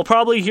changes. So we'll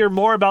probably hear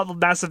more about the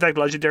Mass Effect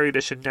Legendary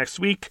Edition next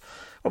week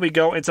when we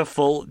go into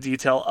full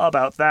detail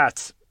about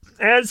that.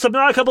 And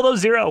Subnautica Below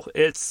Zero,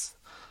 it's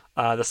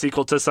the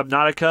sequel to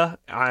Subnautica,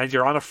 and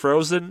you're on a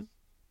frozen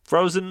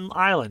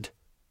island.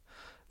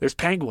 There's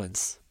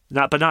penguins,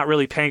 but not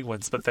really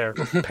penguins, but they're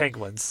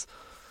penguins.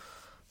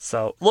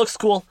 So looks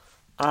cool.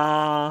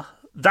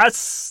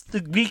 That's the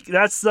week.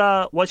 That's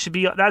what should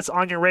be. That's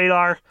on your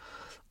radar.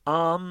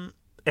 And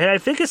I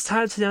think it's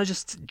time to now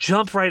just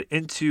jump right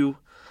into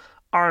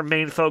our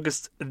main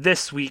focus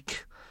this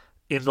week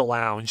in the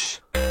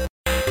lounge.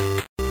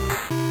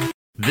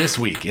 This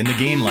week in the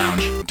Game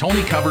Lounge,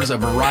 Tony covers a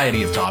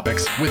variety of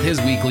topics with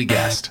his weekly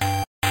guest.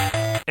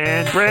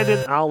 And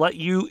Brandon, I'll let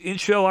you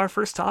intro our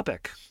first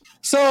topic.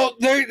 So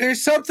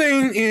there's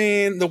something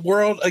in the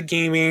world of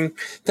gaming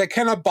that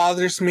kind of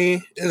bothers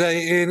me. That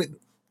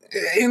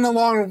in the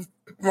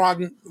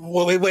wrong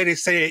way to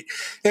say it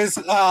is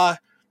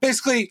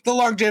basically the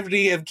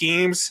longevity of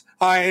games.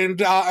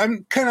 And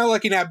I'm kind of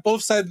looking at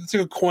both sides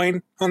of the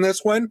coin on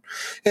this one.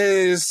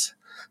 Is,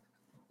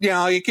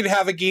 you could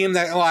have a game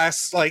that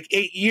lasts like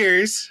 8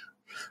 years,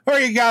 or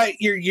you got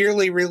your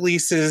yearly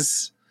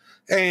releases,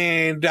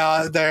 and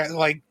they're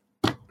like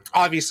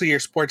obviously your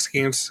sports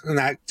games in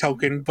that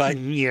token. But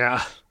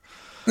yeah.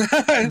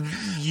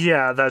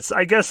 Yeah,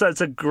 I guess that's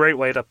a great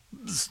way to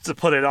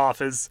put it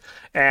off.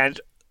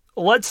 And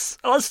let's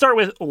start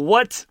with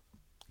what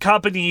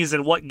companies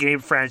and what game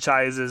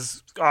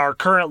franchises are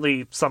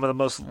currently some of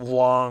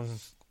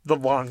the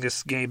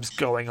longest games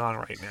going on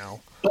right now.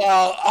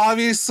 Well,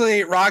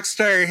 obviously,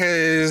 Rockstar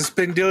has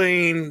been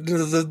doing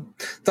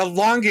the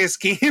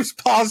longest games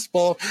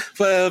possible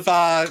with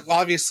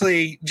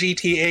obviously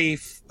GTA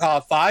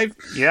 5.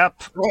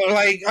 Yep. Well,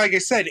 like I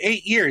said,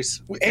 8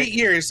 years. 8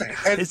 years.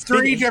 And it's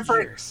three been 8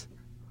 different years.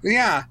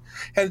 Yeah.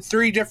 And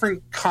 3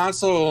 different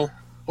console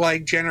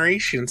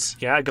generations.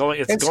 Yeah,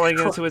 it's going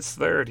into its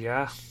third,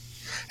 yeah.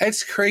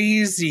 It's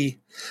crazy.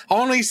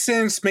 Only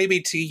since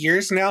maybe 2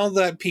 years now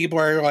that people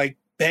are like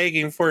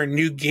begging for a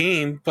new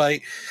game, but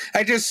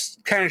it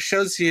just kind of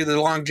shows you the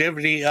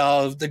longevity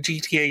of the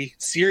GTA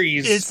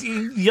series.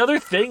 The other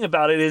thing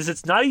about it is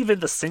it's not even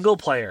the single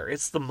player;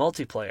 it's the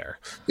multiplayer.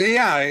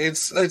 Yeah,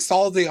 it's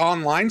all the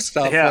online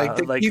stuff. Yeah,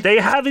 they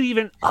haven't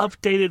even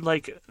updated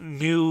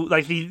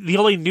the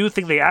only new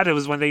thing they added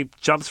was when they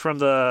jumped from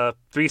the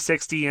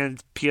 360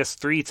 and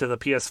PS3 to the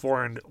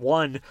PS4 and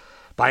 1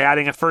 by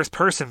adding a first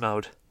person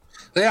mode.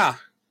 Yeah.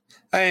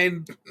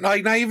 And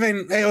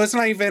it was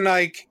not even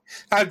like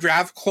a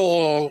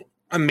graphical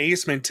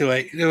amazement to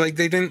it. Like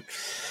they didn't.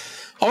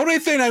 Only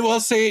thing I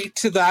will say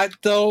to that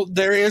though,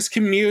 there is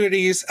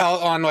communities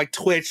out on like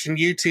Twitch and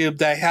YouTube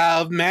that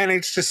have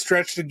managed to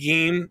stretch the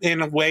game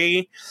in a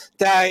way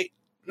that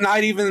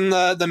not even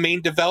the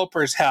main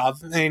developers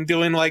have, and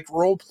doing like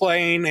role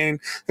playing and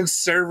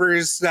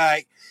servers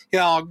that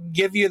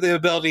give you the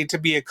ability to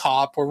be a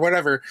cop or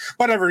whatever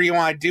you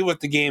want to do with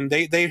the game.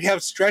 They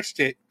have stretched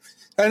it.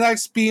 And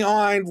that's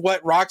beyond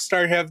what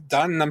Rockstar have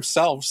done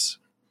themselves.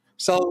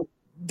 So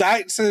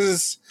that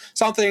says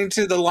something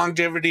to the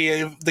longevity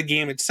of the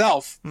game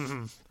itself.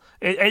 Mm-hmm.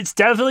 It's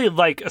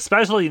definitely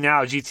especially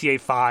now, GTA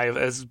 5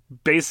 has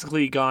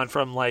basically gone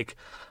from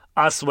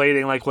us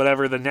waiting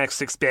whatever the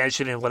next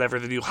expansion and whatever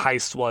the new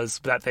heist was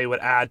that they would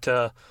add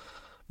to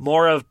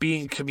more of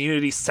being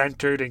community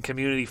centered and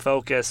community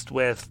focused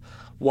with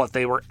what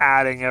they were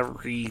adding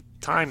every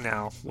time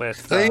now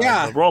with the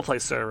roleplay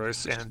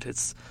servers. And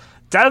it's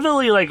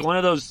definitely one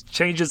of those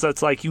changes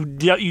that's you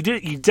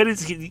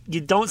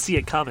don't see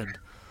it coming.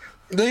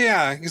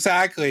 Yeah,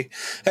 exactly.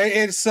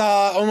 It's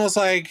almost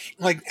like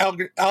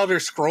Elder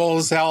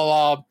Scrolls,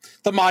 how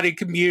the modding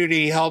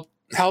community helped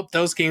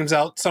those games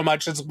out so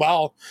much as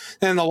well,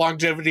 and the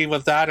longevity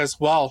with that as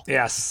well.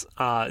 Yes,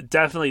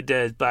 definitely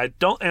did. But I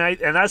don't,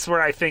 and that's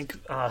where I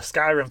think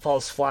Skyrim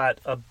falls flat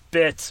a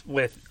bit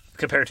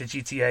compared to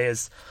GTA.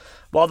 Is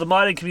while the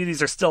modding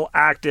communities are still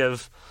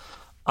active,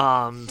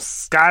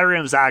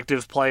 Skyrim's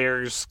active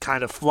players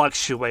kind of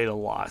fluctuate a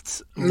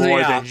lot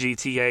more than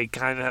GTA,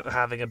 kind of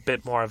having a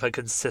bit more of a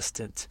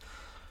consistent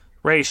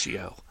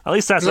ratio. At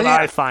least that's what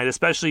I find,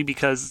 especially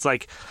because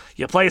it's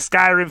you play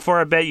Skyrim for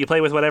a bit, you play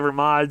with whatever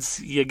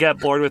mods, you get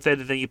bored with it,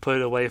 and then you put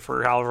it away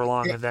for however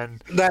long, and then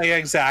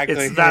exactly.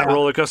 It's that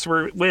roller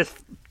coaster.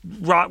 With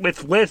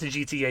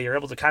GTA, you're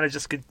able to kind of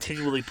just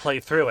continually play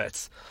through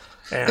it.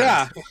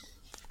 And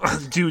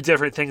do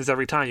different things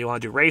every time. You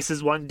want to do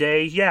races one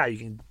day, you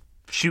can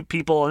shoot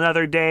people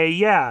another day,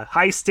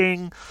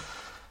 heisting,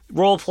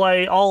 role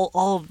play,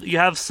 all you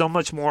have so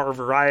much more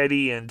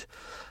variety, and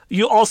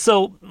you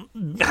also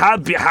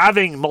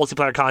having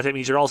multiplayer content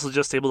means you're also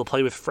just able to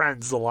play with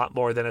friends a lot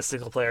more than a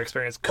single player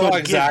experience could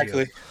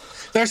exactly. give you.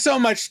 There's so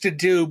much to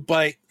do,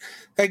 but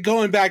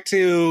going back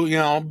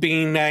to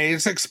being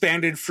it's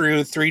expanded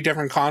through 3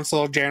 different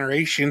console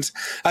generations,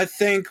 I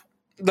think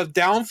the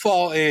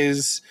downfall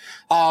is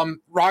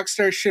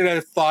Rockstar should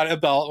have thought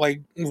about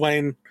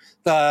when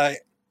the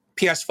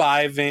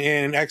PS5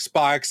 and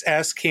Xbox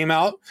S came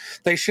out,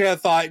 they should have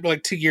thought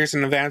 2 years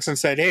in advance and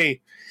said, hey,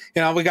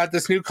 we got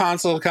this new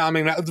console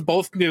coming out,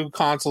 both new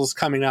consoles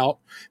coming out.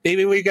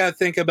 Maybe we got to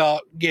think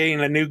about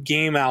getting a new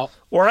game out.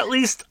 Or at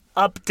least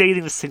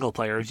updating the single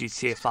player of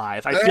GTA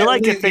 5. I feel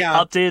like if they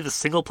updated the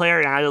single player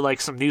and added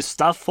some new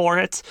stuff for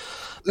it,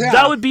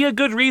 that would be a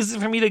good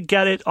reason for me to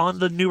get it on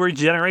the newer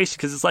generation,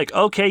 because it's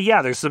okay,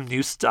 there's some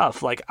new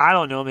stuff. I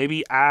don't know,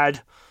 maybe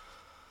add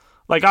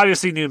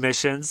obviously new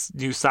missions,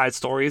 new side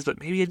stories, but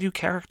maybe a new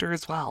character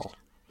as well.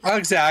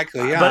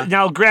 Exactly, yeah. But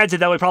now, granted,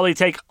 that would probably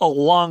take a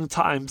long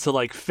time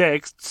to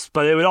fix,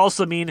 but it would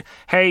also mean,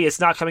 hey, it's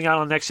not coming out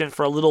on next gen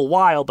for a little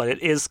while, but it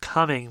is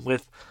coming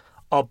with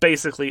a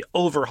basically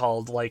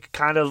overhauled,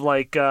 kind of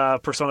like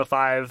Persona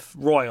 5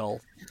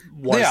 Royal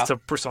was to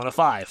Persona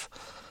 5.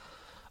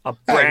 A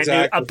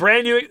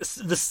brand new,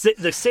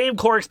 the same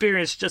core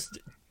experience, just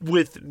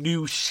with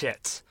new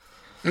shit.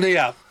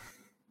 Yeah.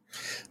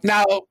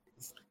 Now,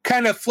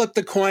 kind of flip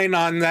the coin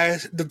on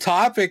the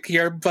topic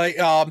here, but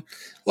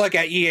look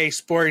at EA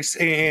Sports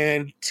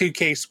and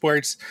 2K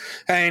Sports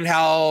and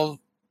how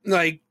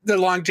like the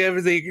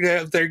longevity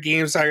of their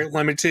games are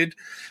limited.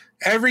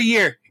 Every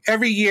year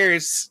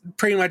is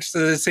pretty much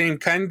the same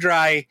cut and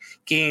dry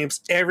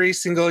games every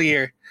single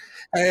year.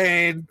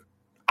 And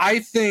I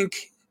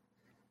think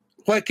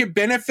what could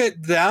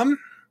benefit them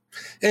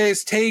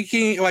is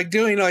doing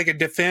like a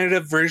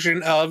definitive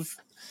version of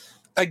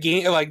a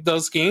game, like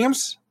those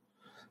games,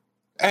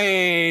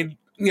 and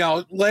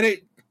let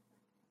it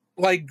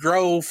like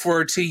grow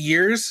for 2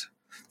 years,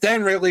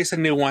 then release a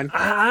new one.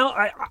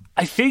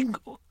 I think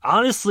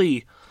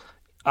honestly,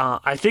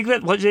 I think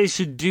that what they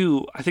should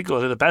do, I think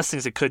one of the best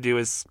things it could do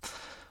is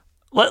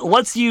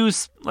let's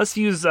use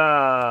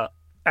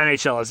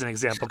NHL as an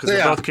example, because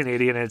they're both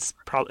Canadian. And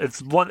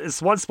it's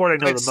one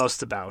sport I know the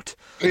most about.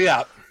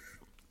 Yeah.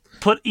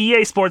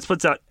 EA Sports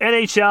puts out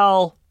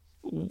NHL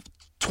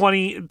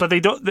 20, but they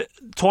don't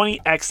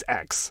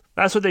 20XX.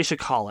 That's what they should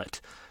call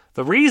it.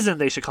 The reason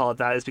they should call it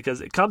that is because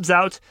it comes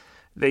out.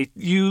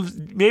 You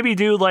maybe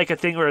do like a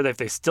thing where if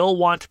they still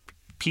want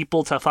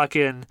people to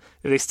if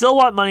they still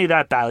want money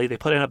that badly, they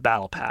put in a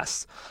battle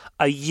pass,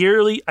 a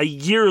yearly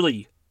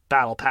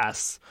battle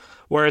pass,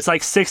 where it's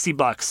like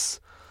 $60.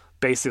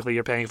 Basically,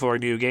 you're paying for a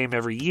new game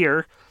every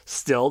year,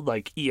 still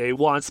like EA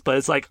wants, but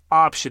it's like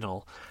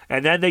optional.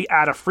 And then they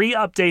add a free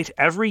update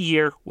every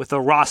year with a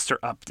roster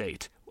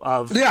update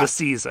of the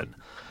season.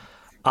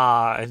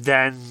 And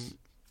then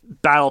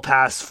battle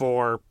pass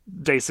for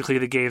basically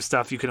the game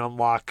stuff you can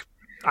unlock.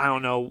 I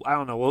don't know.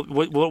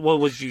 What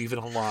would you even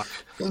unlock?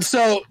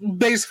 So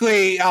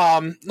basically,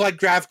 like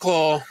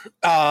graphical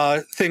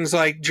things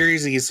like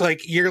jerseys,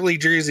 like yearly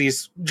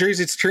jerseys.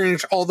 Jerseys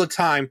change all the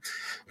time.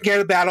 Get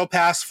a battle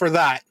pass for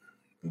that.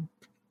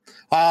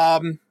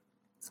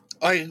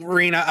 Like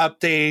arena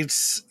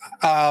updates.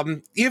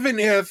 Even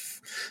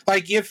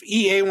if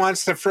EA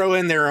wants to throw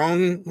in their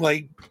own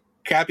like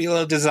crappy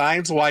little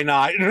designs, why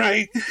not?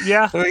 Right?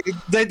 Yeah. Like,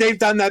 they've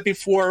done that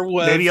before.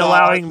 With maybe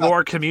allowing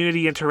more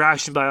community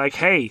interaction by like,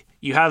 hey,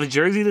 you have a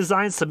jersey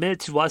design, submit it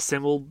to us,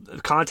 and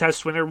the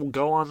contest winner will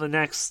go on the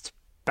next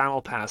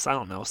battle pass. I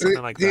don't know,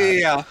 something like that.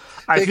 Yeah.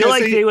 I feel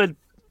like they would.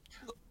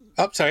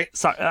 Oh, sorry.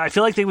 I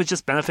feel like they would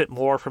just benefit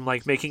more from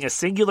like making a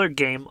singular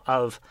game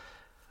of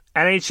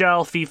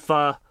NHL,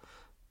 FIFA,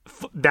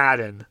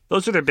 Madden.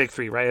 Those are their big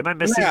three, right? Am I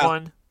missing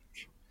one?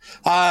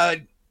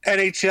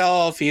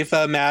 NHL,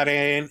 FIFA,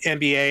 Madden,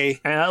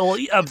 NBA.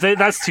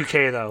 That's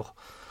 2K though.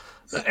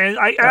 And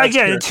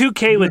again,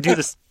 2K would do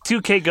this.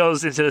 2K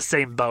goes into the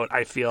same boat,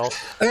 I feel.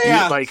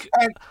 Yeah.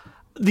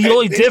 The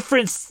only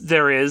difference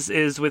there is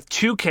with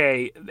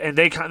 2K, and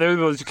they're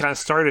the ones who kind of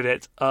started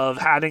it, of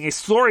adding a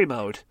story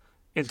mode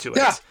into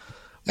it.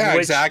 Yeah,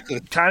 exactly.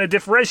 Kind of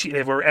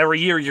differentiated, where every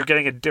year you're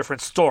getting a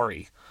different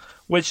story,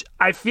 which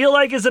I feel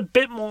like is a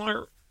bit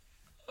more.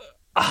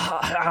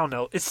 I don't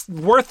know. It's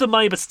worth the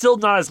money, but still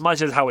not as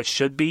much as how it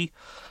should be.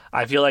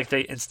 I feel like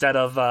they, instead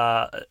of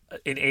an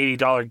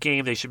 $80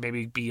 game, they should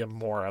maybe be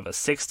more of a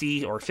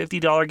 $60 or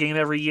 $50 game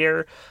every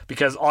year,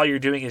 because all you're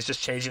doing is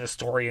just changing the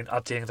story and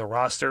updating the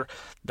roster.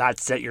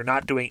 That's it. You're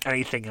not doing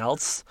anything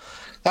else.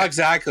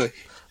 Exactly.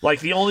 Like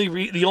the only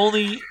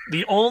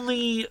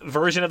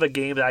version of a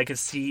game that I could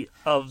see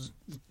of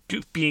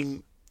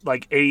being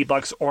like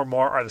 $80 or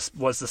more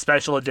was the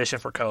special edition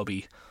for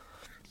Kobe.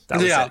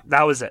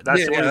 That was it.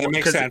 That's the only one,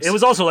 makes sense. It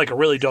was also like a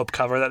really dope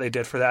cover that they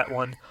did for that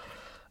one.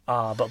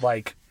 But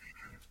like,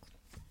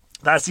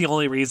 that's the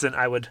only reason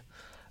I would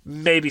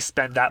maybe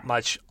spend that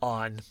much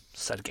on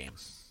said game.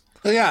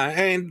 Yeah,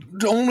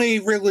 and only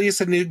release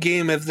a new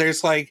game if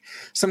there's like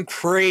some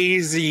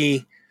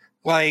crazy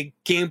like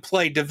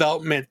gameplay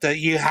development that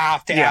you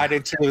have to add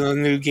into a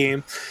new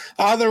game.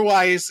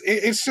 Otherwise,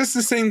 it's just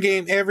the same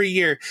game every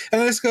year.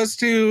 And this goes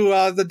to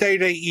the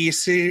WWE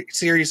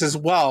series as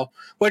well,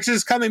 which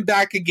is coming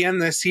back again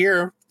this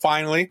year,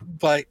 finally.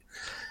 But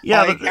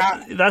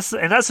that's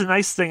a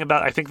nice thing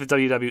about, I think, the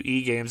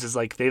WWE games is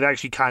like they've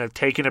actually kind of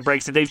taken a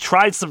break and they've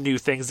tried some new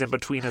things in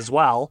between as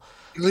well.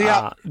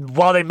 Yeah.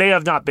 While they may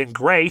have not been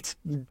great,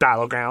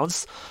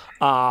 Battlegrounds.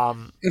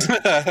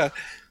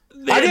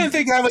 I didn't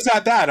think that was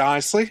that bad,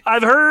 honestly.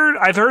 I've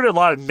heard a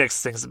lot of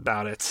mixed things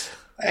about it.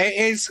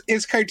 It's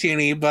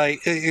cartoony, but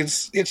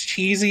it's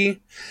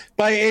cheesy,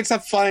 but it's a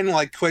fun,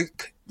 like,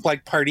 quick,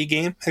 like, party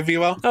game, if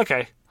you will.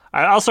 Okay.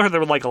 I also heard there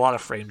were like a lot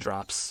of frame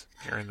drops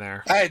here and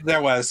there.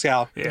 There was,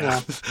 yeah.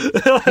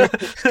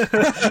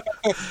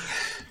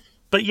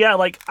 But yeah,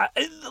 like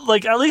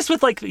at least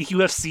with like the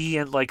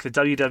UFC and like the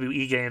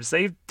WWE games,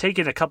 they've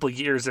taken a couple of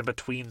years in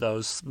between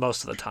those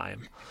most of the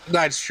time.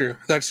 That's true.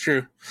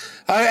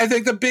 I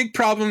think the big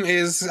problem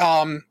is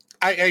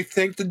I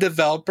think the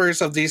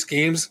developers of these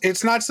games,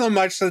 it's not so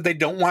much that they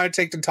don't want to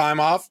take the time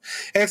off.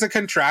 It's a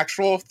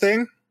contractual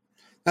thing,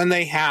 and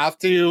they have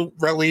to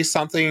release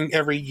something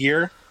every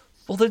year.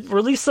 Well, then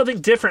release something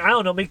different. I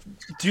don't know.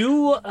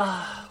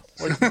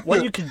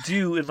 What you can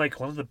do, and like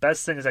one of the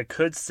best things I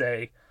could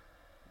say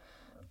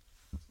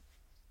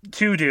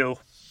to do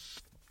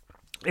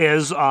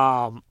is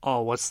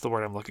what's the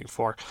word I'm looking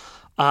for?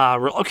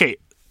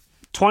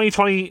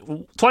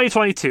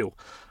 2022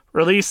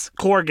 release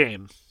core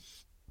game.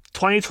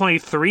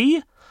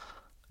 2023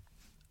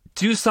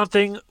 do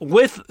something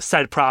with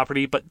said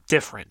property but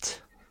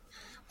different.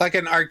 Like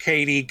an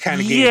arcadey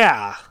kind of game.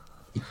 Yeah.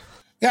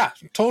 Yeah,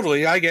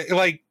 totally. I get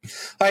like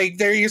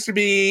there used to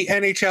be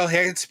NHL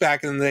hits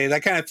back in the day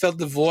that kind of filled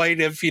the void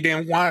if you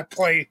didn't want to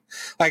play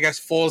like a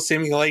full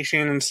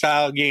simulation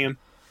style game.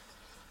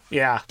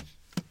 Yeah.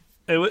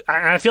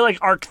 I feel like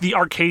the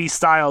arcade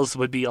styles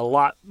would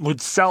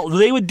sell.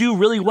 They would do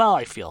really well,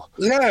 I feel.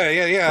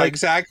 Yeah, like,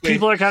 exactly.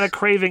 People are kind of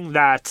craving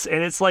that,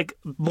 and it's like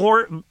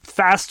more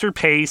faster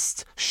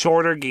paced,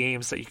 shorter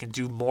games that you can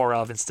do more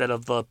of instead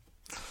of the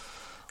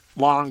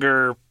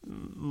longer,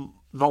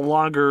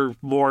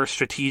 more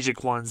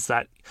strategic ones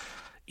that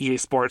EA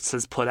Sports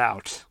has put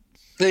out.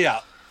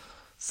 Yeah.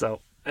 So,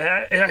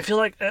 and I feel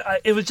like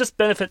it would just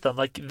benefit them.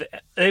 Like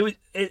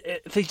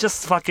they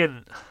just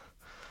fucking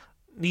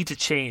need to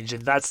change,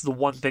 and that's the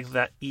one thing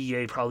that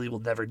EA probably will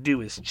never do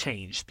is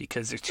change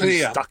because they're too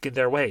stuck in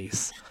their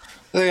ways.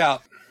 Yeah.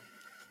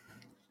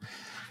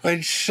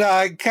 Which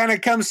kind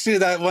of comes to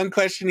that one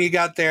question you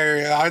got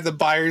there. Are the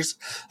buyers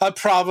a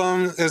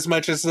problem as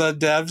much as the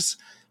devs?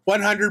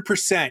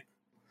 100%.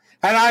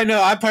 And I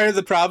know I'm part of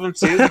the problem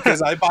too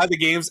because I buy the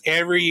games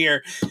every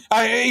year.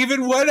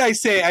 Even when I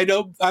say I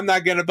know I'm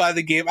not going to buy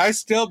the game, I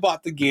still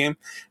bought the game.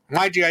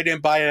 Mind you, I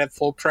didn't buy it at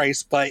full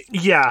price, but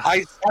yeah,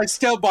 I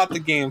still bought the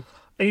game.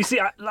 And you see,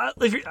 at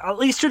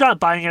least you're not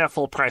buying it at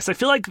full price. I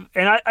feel like,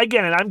 and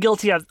I'm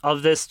guilty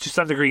of this to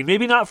some degree.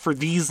 Maybe not for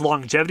these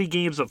longevity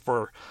games, but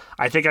for,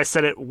 I think I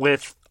said it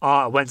with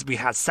when we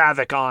had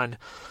Savick on.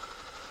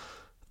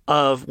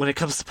 Of when it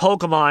comes to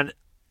Pokemon,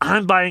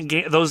 I'm buying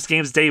those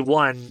games day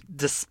one,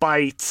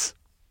 despite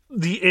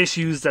the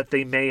issues that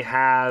they may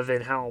have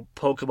and how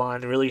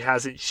Pokemon really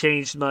hasn't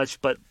changed much.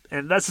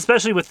 And that's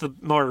especially with the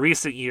more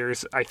recent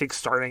years. I think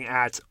starting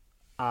at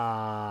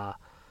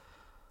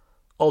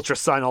Ultra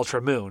Sun,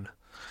 Ultra Moon.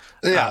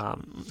 Yeah.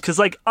 Because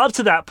like up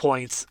to that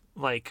point,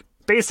 like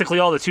basically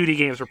all the 2D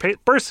games were the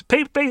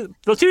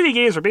 2D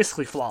games were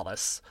basically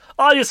flawless.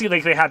 Obviously,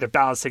 like they had their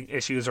balancing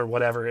issues or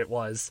whatever it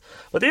was,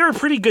 but they were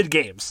pretty good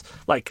games.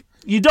 Like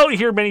you don't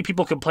hear many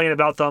people complain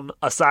about them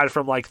aside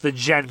from like the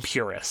Gen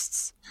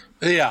purists.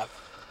 Yeah.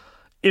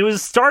 It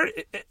was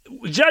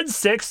Gen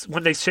 6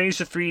 when they changed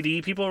to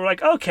 3D. People were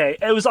like, okay,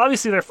 it was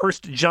obviously their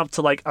first jump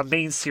to like a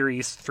main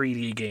series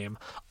 3D game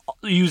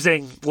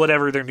using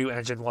whatever their new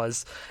engine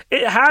was.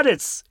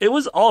 It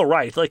was all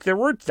right. Like there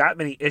weren't that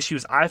many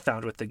issues I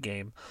found with the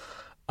game.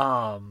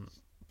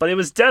 But it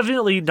was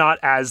definitely not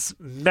as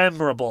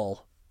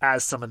memorable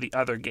as some of the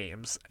other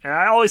games. And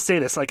I always say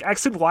this, like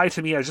X and Y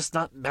to me are just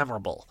not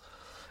memorable.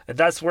 And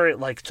that's where it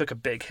like took a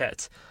big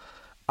hit.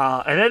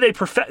 And then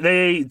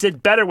they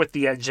did better with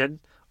the engine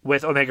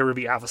with Omega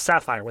Ruby Alpha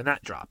Sapphire when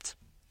that dropped.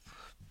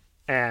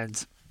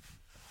 But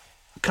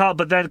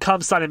then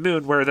comes Sun and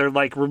Moon where they're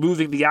like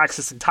removing the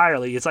Axis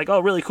entirely. It's like,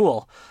 oh, really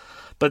cool.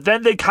 But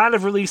then they kind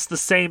of released the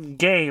same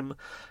game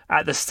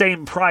at the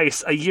same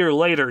price a year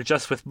later,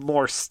 just with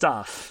more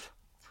stuff.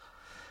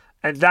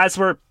 And that's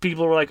where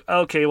people were like,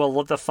 okay, well,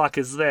 what the fuck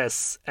is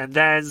this? And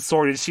then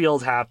Sword and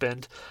Shield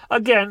happened.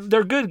 Again,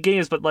 they're good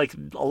games, but like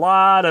a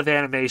lot of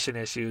animation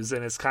issues.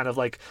 And it's kind of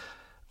like,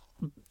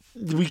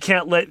 we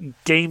can't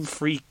let Game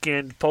Freak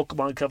and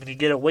Pokemon Company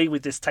get away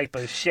with this type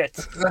of shit.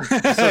 So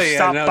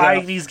stop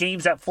buying these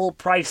games at full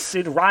price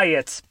in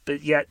Riot,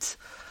 but yet,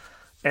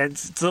 and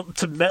to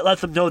let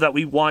them know that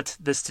we want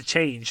this to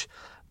change.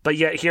 But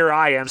yet here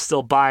I am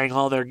still buying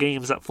all their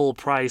games at full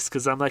price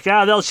because I'm like,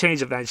 they'll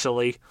change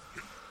eventually.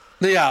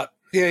 Yeah.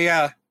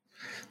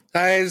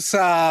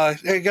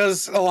 It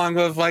goes along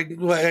with like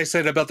what I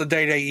said about the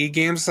Day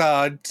games.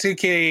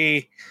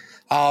 2K.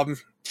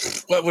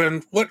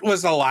 What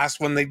was the last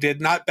one they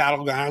did? Not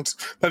Battlegrounds,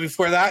 but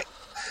before that,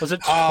 was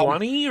it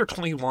 20 or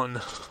 21?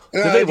 Was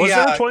there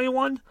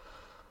 21?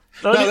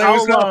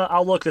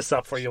 I'll look this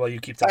up for you while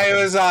you keep talking. It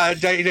was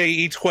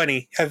Day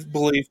 20, I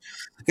believe.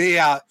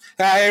 Yeah,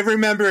 I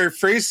remember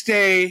first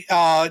day.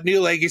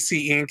 New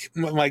Legacy Inc.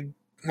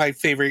 My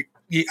favorite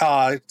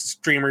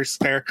streamers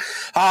there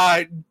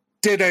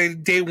did a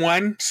day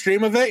one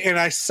stream of it, and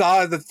I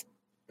saw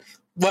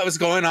what was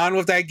going on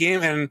with that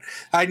game, and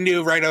I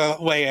knew right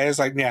away. I was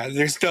like, yeah,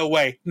 there's no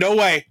way.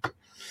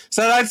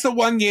 So that's the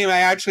one game I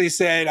actually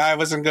said I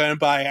wasn't going to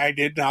buy. I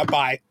did not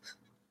buy.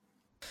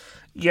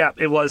 Yeah,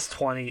 it was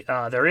 20.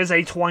 There is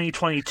a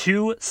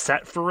 2022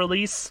 set for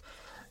release.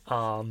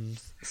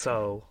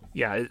 So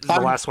yeah,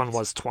 the last one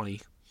was 20.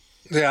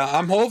 Yeah,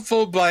 I'm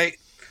hopeful, but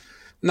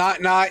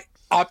not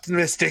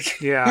optimistic.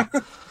 Yeah,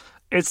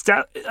 it's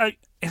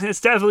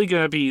definitely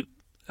going to be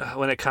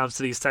when it comes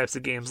to these types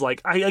of games.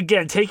 Like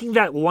taking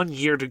that 1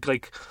 year to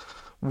like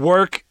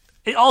work.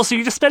 Also,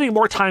 you're just spending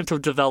more time to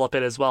develop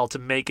it as well to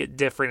make it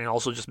different and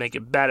also just make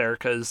it better.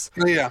 Because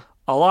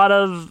a lot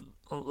of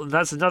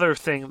that's another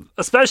thing,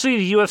 especially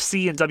the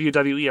UFC and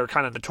WWE are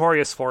kind of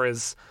notorious for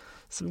is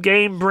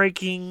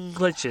game-breaking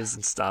glitches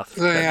and stuff.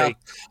 Yeah,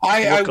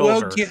 I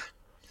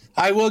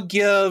will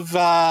give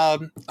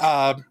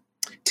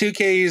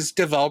 2K's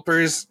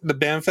developers the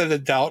benefit of the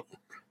doubt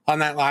on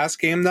that last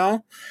game,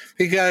 though,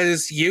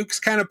 because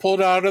Ukes kind of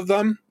pulled out of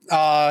them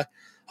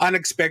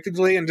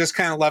unexpectedly and just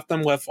kind of left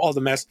them with all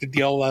the mess to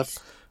deal with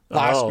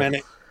last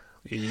minute.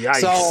 Yikes.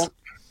 So,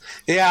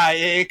 yeah,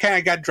 it kind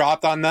of got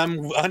dropped on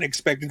them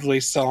unexpectedly.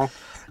 So,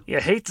 yeah,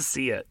 hate to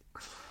see it.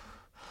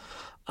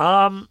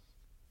 Last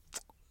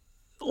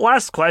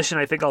question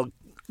I think I'll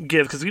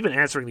give, because we've been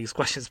answering these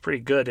questions pretty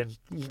good and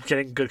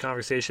getting good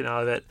conversation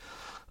out of it.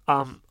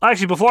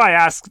 Actually, before I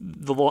ask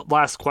the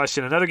last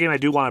question, another game I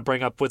do want to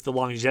bring up with the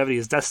longevity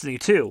is Destiny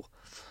 2.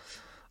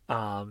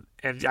 And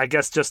I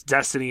guess just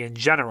Destiny in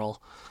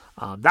general.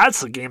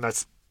 That's a game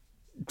that's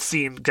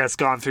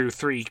gone through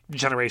 3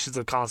 generations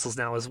of consoles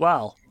now as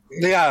well.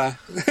 Yeah,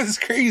 it's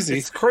crazy.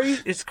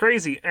 It's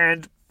crazy.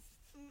 And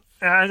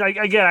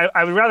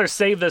I would rather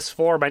save this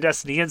for my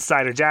Destiny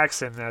insider,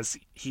 Jackson, as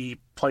he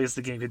plays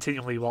the game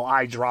continually while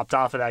I dropped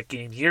off of that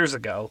game years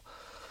ago.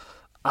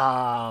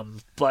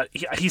 But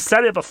he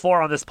said it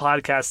before on this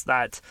podcast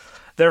that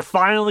they're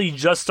finally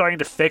just starting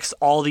to fix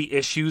all the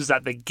issues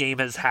that the game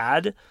has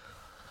had.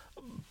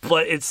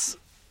 But it's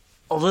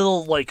a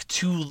little like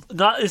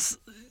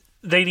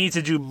they need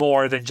to do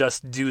more than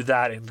just do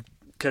that, and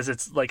because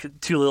it's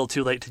like too little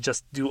too late to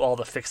just do all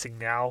the fixing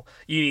now.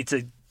 You need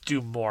to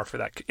do more for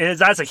that. And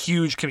that's a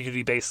huge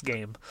community-based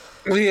game.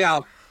 Yeah.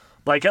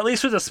 Like, at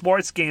least with the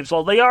sports games,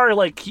 well, they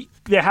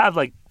have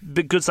like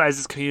big, good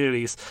sizes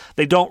communities.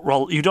 You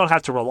don't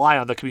have to rely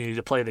on the community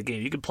to play the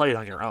game. You can play it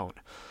on your own.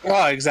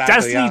 Well,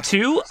 exactly. Destiny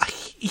 2, a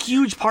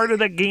huge part of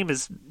that game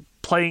is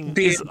playing.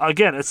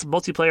 Again, it's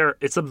multiplayer.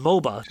 It's a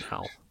MOBA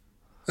now.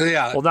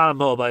 Yeah. Well, not a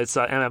MOBA. It's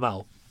a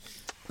MMO.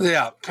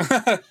 Yeah.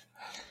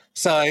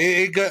 So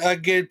a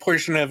good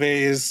portion of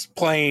it is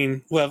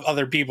playing with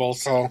other people.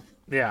 So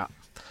yeah.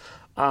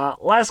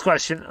 Last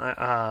question.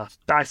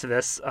 Back to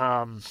this.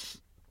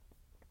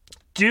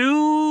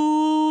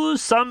 Do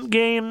some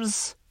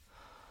games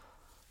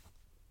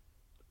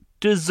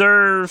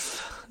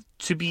deserve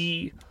to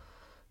be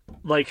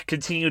like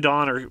continued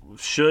on, or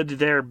should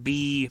there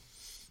be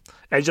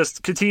and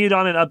just continued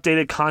on and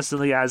updated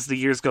constantly as the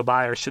years go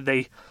by, or should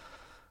they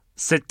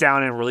sit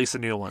down and release a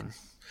new one?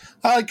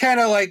 Kind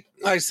of like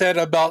I said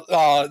about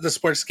the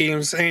sports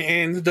games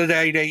and the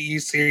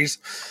WWE series.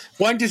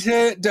 One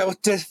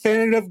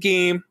definitive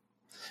game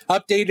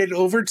updated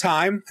over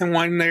time, and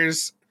when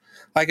there's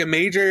like a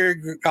major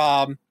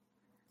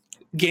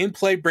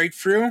gameplay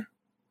breakthrough,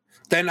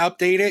 then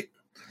update it.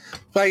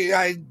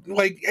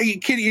 You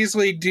could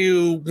easily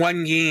do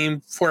one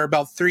game for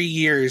about 3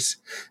 years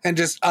and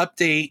just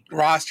update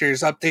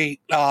rosters,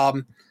 update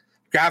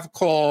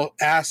graphical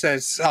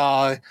assets,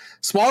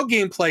 small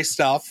gameplay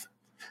stuff,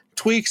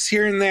 tweaks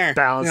here and there,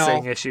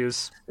 balancing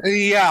issues.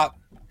 Yeah.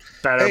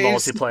 Better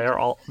multiplayer,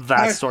 all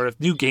that sort of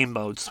new game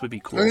modes would be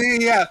cool.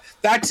 Yeah,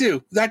 that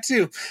too.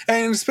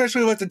 And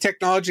especially with the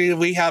technology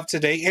we have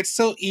today, it's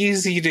so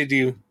easy to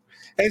do.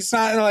 It's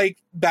not like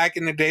back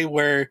in the day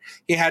where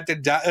you had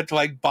to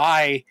like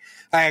buy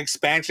an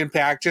expansion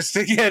pack just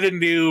to get a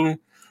new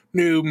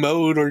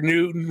mode or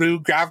new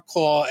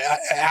graphical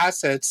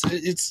assets.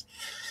 It's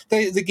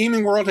the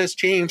gaming world has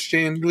changed,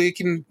 and we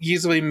can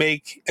easily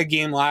make a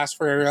game last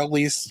for at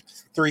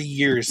least 3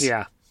 years.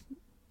 Yeah.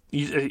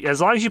 As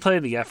long as you put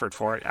in the effort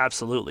for it,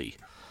 absolutely.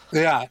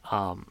 Yeah.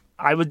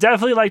 I would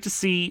definitely like to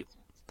see.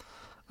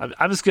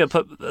 I'm just gonna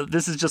put.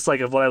 This is just like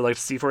what I'd like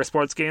to see for a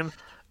sports game.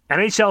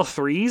 NHL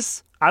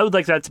 3s. I would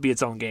like that to be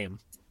its own game.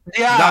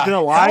 Yeah. Not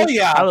gonna lie.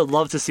 Yeah. I would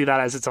love to see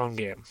that as its own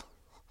game,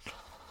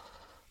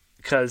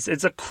 because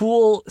it's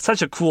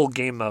such a cool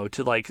game mode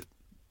to like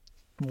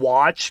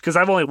watch. Because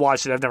I've only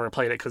watched it. I've never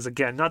played it. Because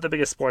again, not the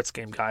biggest sports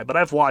game guy, but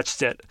I've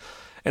watched it,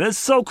 and it's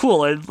so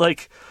cool. And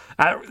like,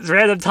 at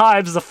random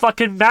times, the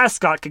fucking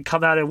mascot can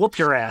come out and whoop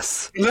your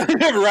ass.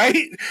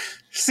 Right?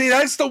 See,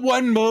 that's the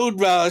one mode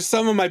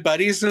some of my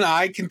buddies and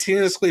I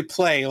continuously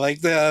play.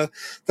 Like the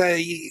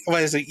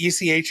what is it,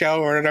 ECHL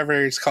or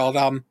whatever it's called.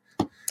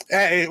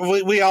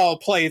 We all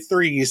play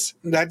 3s.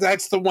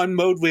 That's the one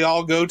mode we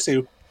all go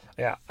to.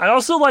 Yeah. I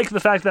also like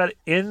the fact that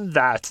in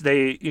that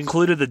they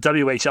included the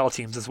WHL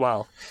teams as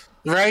well.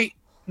 Right?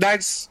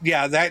 That's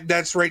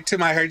right to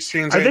my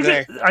heartstrings right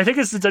there. I think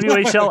it's the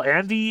WHL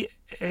and the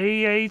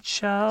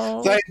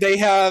AHL. They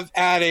have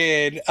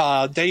added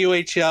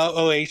WHL,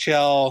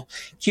 OHL,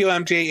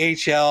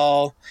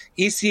 QMJHL,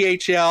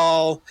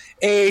 ECHL,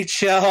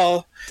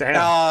 AHL.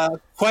 Damn.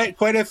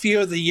 Quite a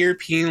few of the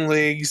European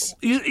leagues.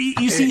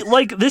 You see,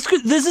 like this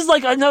is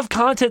like enough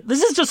content.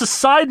 This is just a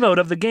side mode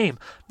of the game.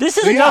 This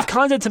is enough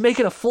content to make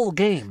it a full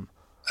game.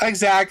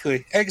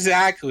 Exactly.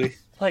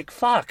 Like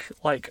fuck,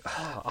 like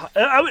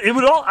it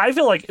would all. I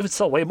feel like it would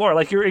sell way more.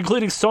 Like you're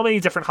including so many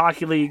different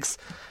hockey leagues.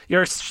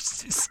 You're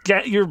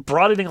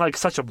broadening like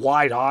such a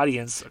wide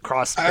audience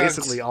across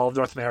basically all of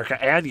North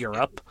America and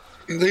Europe.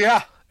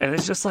 Yeah, and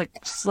it's just like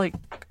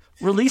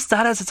release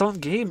that as its own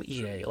game.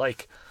 EA,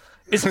 like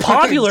it's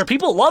popular.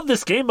 People love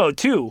this game mode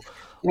too.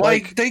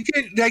 Like they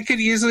could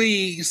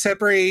easily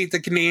separate the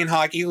Canadian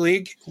Hockey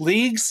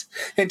leagues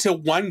into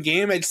one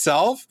game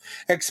itself,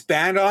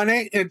 expand on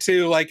it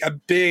into like a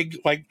big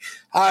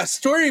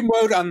story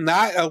mode on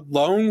that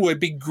alone would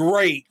be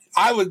great.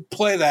 I would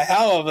play the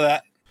hell of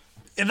that.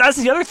 And that's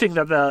the other thing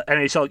that the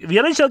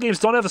NHL games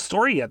don't have a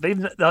story yet. They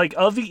like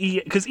of the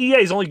EA, because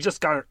EA's only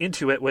just got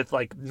into it with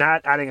like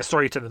adding a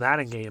story to the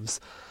Madden games,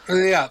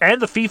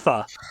 and the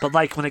FIFA. But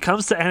like when it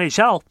comes to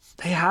NHL,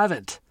 they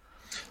haven't.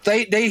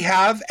 They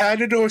have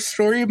added a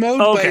story mode,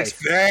 but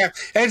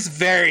it's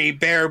very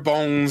bare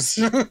bones.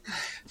 Yeah.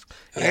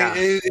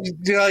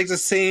 Like the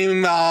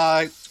same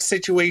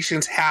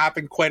situations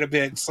happen quite a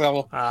bit.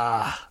 So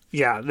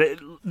yeah, they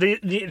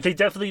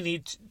definitely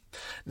need.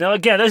 Now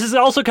again, this is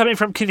also coming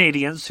from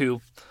Canadians who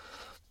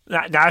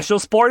national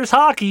sport is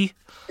hockey,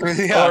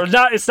 or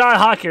not. It's not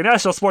hockey or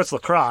national sports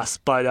lacrosse,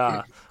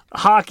 but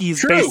hockey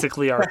is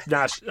basically our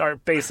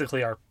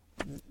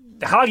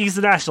hockey's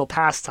the national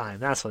pastime.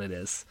 That's what it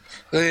is.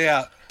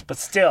 Yeah, but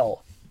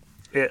still,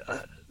 it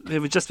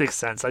would just make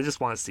sense. I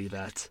just want to see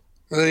that.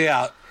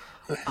 Yeah.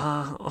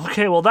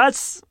 Okay, well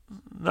that's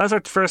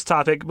our first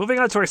topic. Moving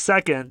on to our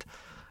second,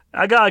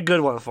 I got a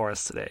good one for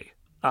us today.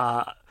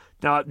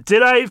 Now,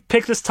 did I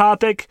pick this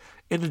topic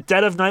in the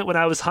dead of night when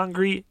I was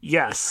hungry?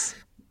 Yes.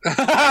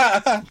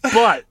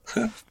 But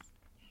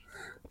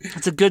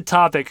it's a good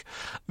topic.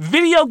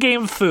 Video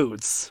game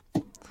foods.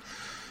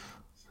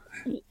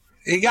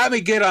 You got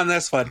me good on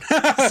this one.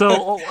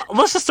 So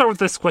let's just start with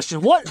this question.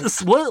 What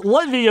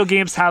video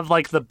games have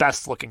like the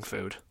best looking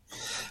food?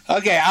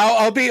 Okay,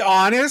 I'll be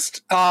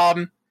honest.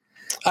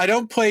 I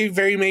don't play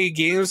very many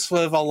games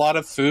with a lot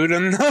of food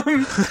in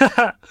them.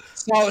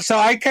 So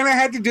I kind of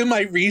had to do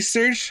my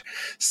research.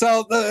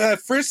 So the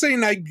first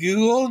thing I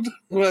Googled,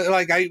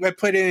 I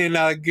put in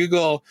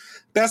Google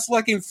best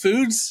looking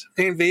foods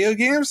in video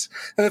games.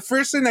 And the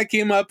first thing that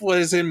came up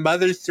was in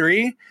Mother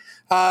 3,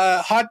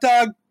 hot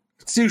dog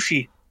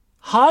sushi.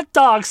 Hot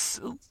dogs?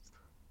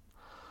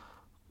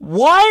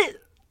 What?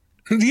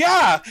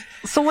 Yeah.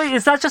 So wait,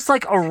 is that just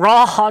like a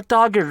raw hot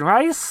dog and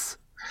rice?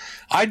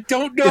 I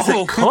don't know. Is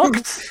it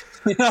cooked?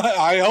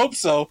 I hope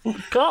so.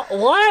 God,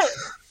 what?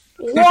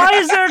 Why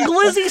is there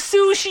glizzy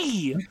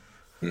sushi?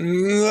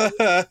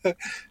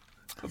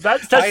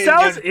 that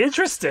sounds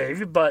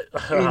interesting, but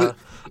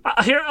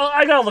here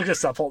I gotta look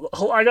this up.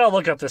 I gotta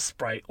look up this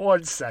Sprite.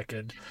 1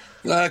 second.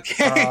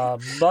 Okay.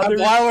 While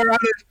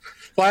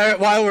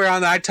we're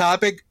on that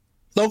topic,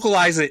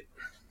 localize it.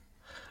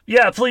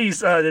 Yeah,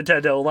 please,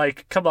 Nintendo.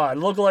 Like, come on,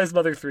 localize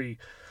Mother 3.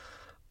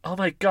 Oh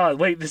my god!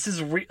 Wait, this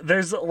is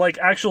there's like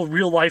actual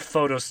real life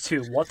photos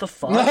too. What the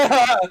fuck?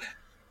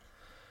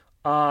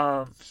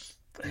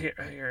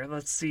 Here,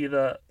 let's see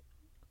the.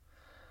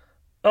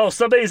 Oh,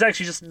 somebody's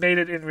actually just made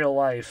it in real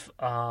life.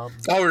 Oh,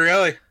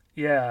 really?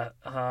 Yeah.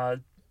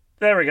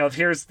 There we go.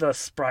 Here's the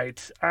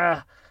Sprite.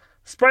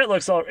 Sprite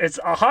looks all. It's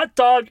a hot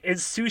dog and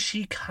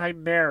sushi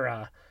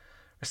chimera.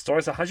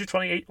 Restores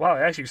 128. Wow, it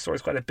actually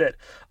restores quite a bit.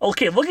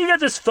 Okay, looking at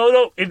this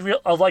photo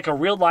of like a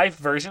real life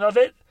version of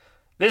it.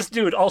 This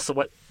dude also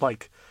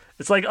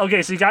it's like,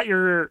 okay, so you got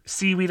your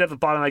seaweed at the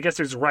bottom. I guess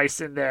there's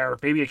rice in there,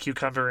 maybe a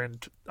cucumber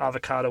and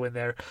avocado in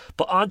there.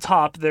 But on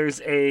top,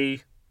 there's I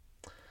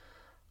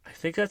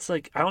think that's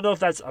like, I don't know if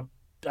that's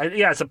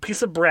it's a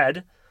piece of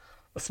bread,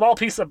 a small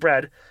piece of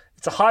bread.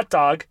 It's a hot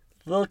dog,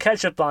 a little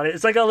ketchup on it.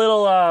 It's like a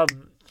little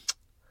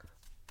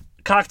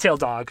cocktail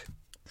dog.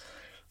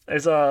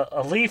 There's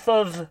a leaf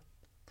of,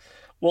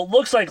 well, it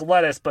looks like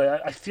lettuce,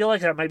 but I feel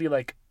like that might be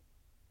like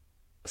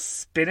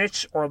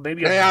spinach or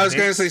maybe I was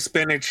gonna say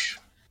spinach.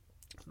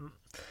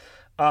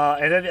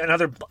 And then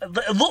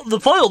the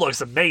photo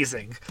looks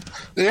amazing.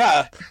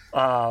 Yeah.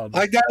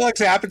 That looks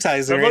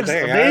appetizing right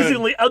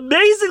there.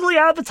 Amazingly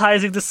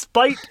appetizing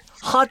despite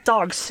hot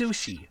dog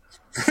sushi.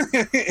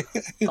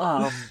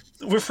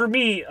 For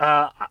me,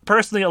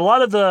 personally, a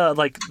lot of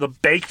the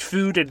baked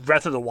food in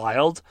Breath of the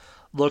Wild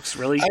looks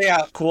really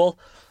cool.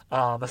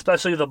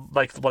 Especially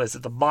what is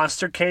it, the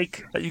monster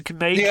cake that you can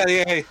make?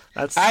 Yeah.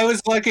 I was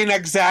looking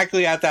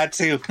exactly at that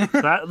too.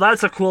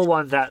 That's a cool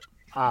one that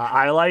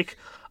I like.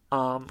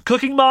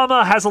 Cooking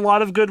Mama has a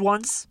lot of good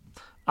ones.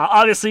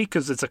 Obviously,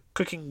 because it's a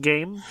cooking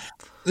game.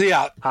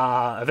 Yeah.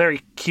 A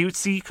very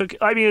cutesy cooking.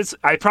 I mean,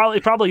 it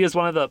probably is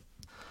one of the.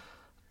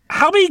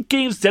 How many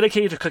games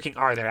dedicated to cooking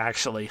are there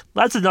actually?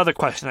 That's another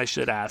question I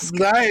should ask.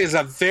 That is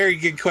a very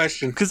good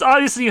question. Because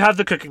obviously you have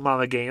the Cooking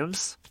Mama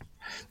games.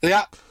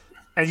 Yeah.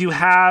 And you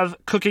have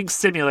Cooking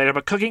Simulator,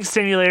 but Cooking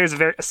Simulator is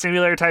a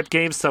simulator type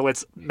game, so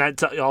it's meant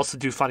to also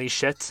do funny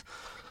shit.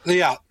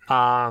 Yeah.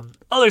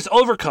 There's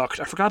Overcooked.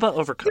 I forgot about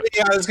Overcooked.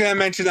 Yeah, I was going to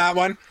mention that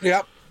one.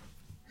 Yep.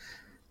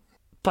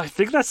 But I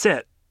think that's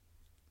it.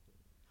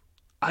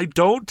 I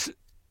don't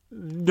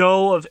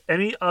know of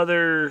any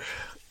other.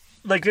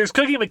 Like, there's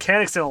cooking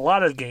mechanics in a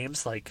lot of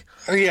games,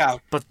 yeah.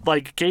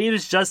 But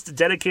games just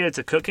dedicated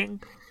to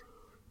cooking.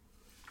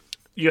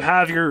 You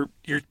have your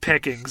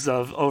pickings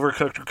of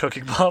Overcooked or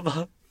Cooking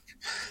Mama.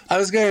 I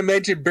was going to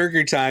mention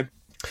Burger Time.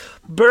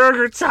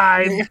 Burger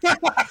Time.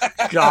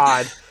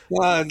 God.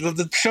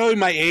 Showing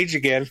my age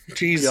again.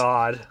 Jeez.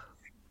 God.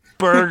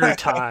 Burger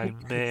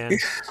time, man.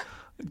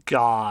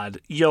 God.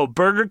 Yo,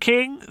 Burger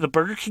King, the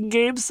Burger King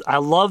games, I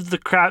love the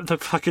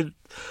fucking...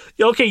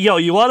 Okay, yo,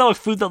 you want to know a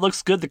food that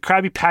looks good? The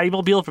Krabby Patty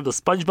Mobile from the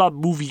SpongeBob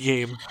movie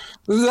game.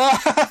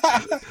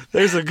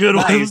 There's a good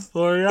one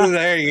for you.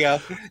 There you go.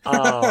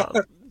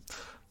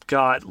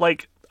 God,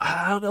 like,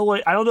 I don't know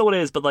what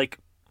it is, but like,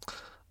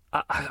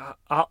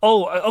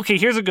 okay,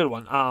 here's a good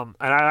one. And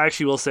I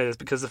actually will say this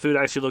because the food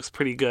actually looks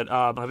pretty good.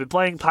 I've been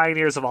playing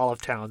Pioneers of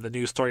Olive Town, the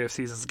new Story of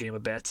Seasons game, a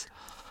bit.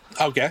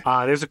 Okay.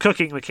 There's a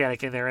cooking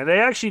mechanic in there, and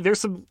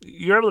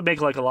you're able to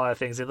make like a lot of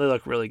things, and they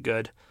look really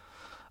good.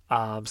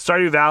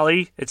 Stardew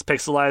Valley, it's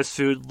pixelized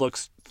food,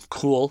 looks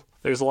cool.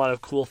 There's a lot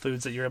of cool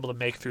foods that you're able to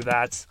make through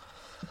that.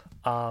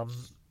 But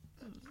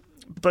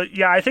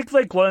yeah, I think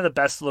like one of the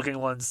best looking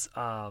ones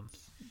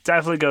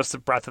definitely goes to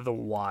Breath of the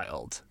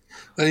Wild.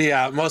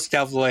 Yeah, most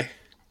definitely.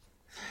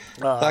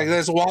 Like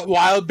this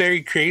wild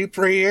berry crepe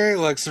right here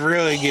looks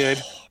really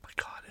good. Oh my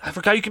god, I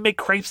forgot you can make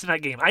crepes in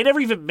that game. I never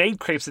even made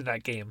crepes in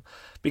that game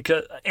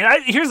because,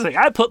 here's the thing,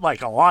 I put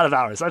like a lot of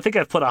hours. I think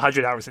I've put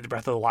 100 hours into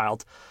Breath of the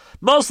Wild,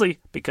 mostly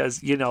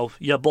because your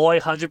boy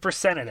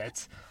 100%ed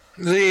it.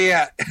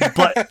 Yeah.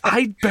 But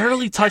I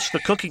barely touched the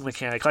cooking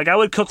mechanic. Like I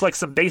would cook like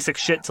some basic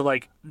shit to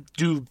like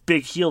do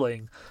big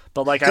healing,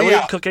 but like I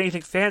wouldn't cook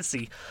anything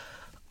fancy.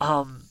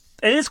 And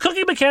his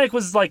cooking mechanic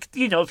was like,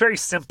 very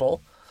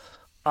simple.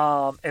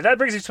 And that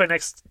brings me to my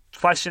next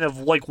question of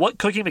like what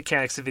cooking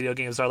mechanics in video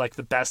games are like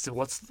the best and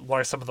what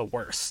are some of the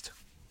worst?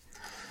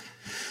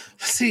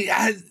 See,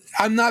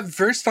 I'm not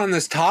versed on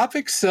this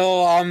topic,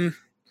 so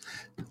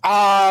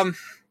I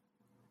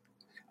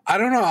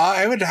don't know.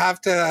 I would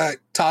have to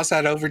toss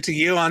that over to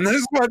you on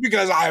this one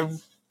because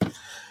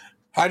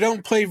I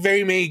don't play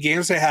very many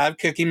games that have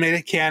cooking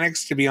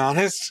mechanics, to be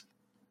honest.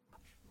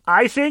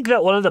 I think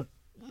that one of the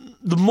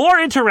more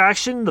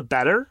interaction, the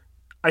better.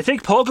 I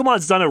think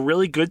Pokemon's done a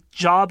really good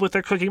job with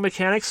their cooking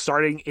mechanics,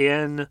 starting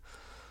in...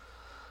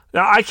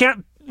 Now, I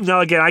can't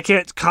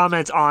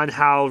comment on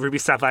how Ruby,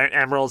 Sapphire, and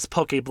Emerald's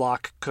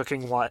Pokeblock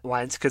cooking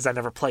went, because I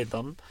never played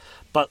them.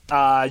 But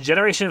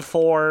Generation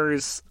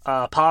 4's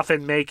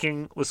Poffin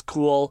making was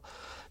cool.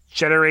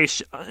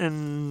 Heart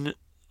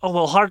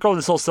Gold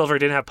and Soul Silver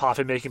didn't have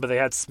Poffin making, but they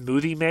had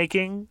smoothie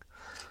making.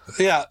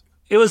 Yeah.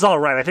 It was all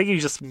right. I think you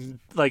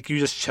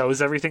just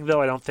chose everything,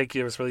 though. I don't think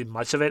there was really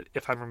much of it,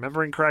 if I'm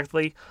remembering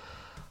correctly.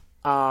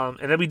 And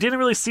then we didn't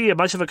really see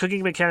much of a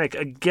cooking mechanic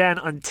again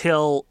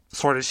until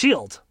Sword and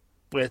Shield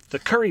with the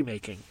curry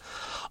making.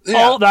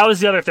 Yeah. Oh, that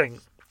was the other thing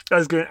I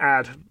was going to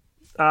add.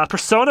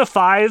 Persona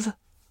 5,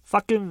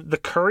 fucking the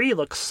curry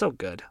looks so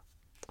good.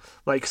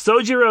 Like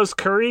Sojiro's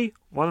curry,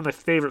 one of my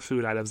favorite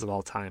food items of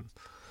all time.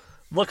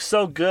 Looks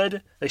so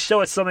good. They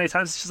show it so many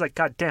times. It's just like,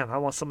 God damn, I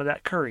want some of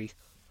that curry.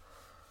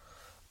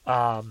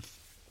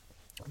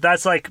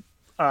 That's like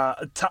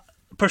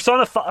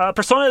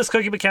Persona's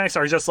cooking mechanics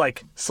are just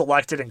like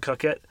select it and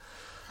cook it.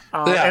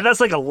 And that's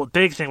like a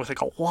big thing with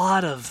like a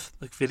lot of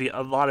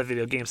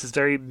video games. It's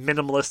very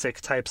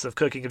minimalistic types of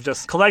cooking of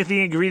just collect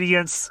the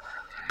ingredients,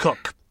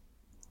 cook.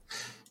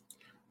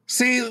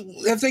 See,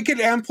 if they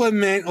could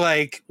implement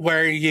like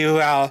where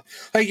you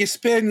you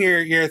spin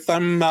your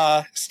thumb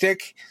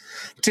stick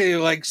to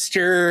like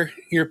stir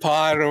your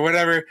pot or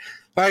whatever,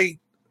 like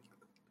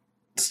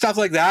stuff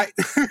like that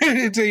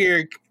into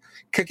your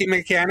cooking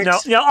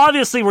mechanics. Now,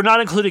 obviously, we're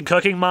not including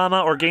Cooking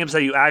Mama or games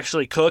that you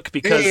actually cook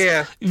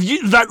because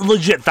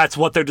that's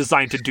what they're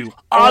designed to do.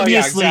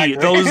 Obviously,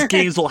 those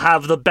games will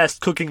have the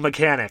best cooking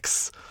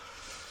mechanics.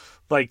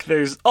 Like,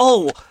 there's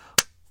the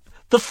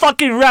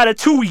fucking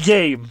Ratatouille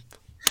game.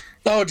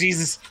 Oh,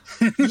 Jesus.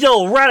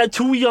 Yo,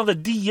 Ratatouille on the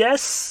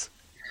DS.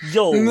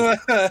 Yo,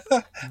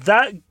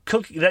 that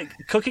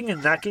cooking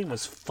in that game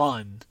was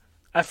fun.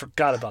 I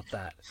forgot about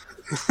that.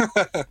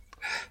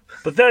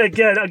 But then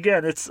again,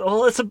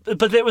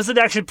 but it was an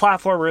action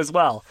platformer as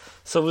well,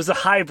 so it was a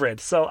hybrid.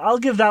 So I'll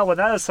give that one.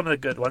 That is some of the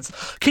good ones.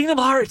 Kingdom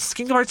Hearts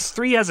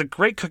 3 has a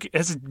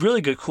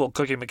really good, cool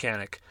cooking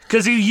mechanic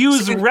because you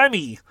use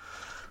Remy.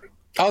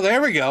 Oh,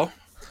 there we go.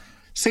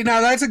 See,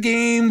 now that's a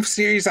game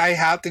series I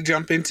have to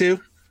jump into.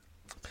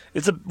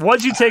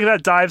 Once you take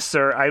that dive,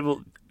 sir, I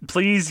will.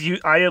 Please,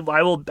 I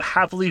will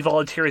happily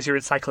volunteer as your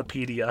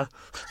encyclopedia.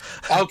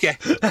 Okay.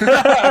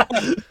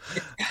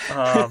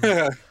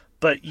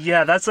 But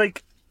yeah, that's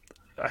like.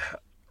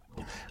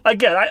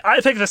 Again,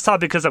 I picked this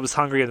topic because I was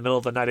hungry in the middle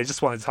of the night. I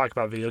just wanted to talk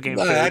about video games.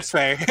 That's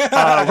fair.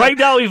 Right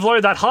now, we've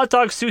learned that hot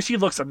dog sushi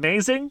looks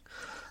amazing,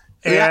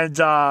 and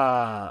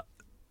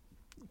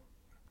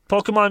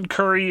Pokemon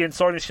curry and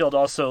Sword and Shield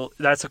also.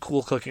 That's a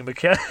cool cooking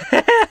mechanic.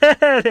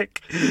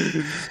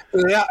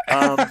 Yeah.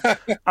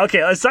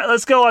 Okay,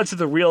 let's go on to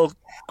the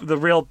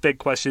real big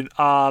question.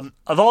 Of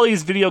all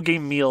these video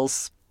game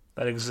meals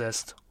that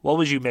exist, what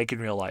would you make in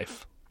real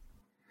life?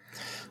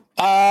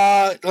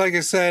 Like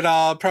I said,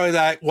 probably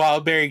that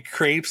wild berry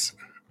crepes,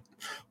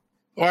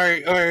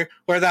 or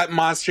that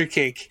monster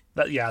cake.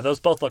 Those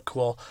both look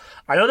cool.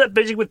 I know that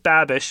Binging with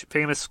Babish,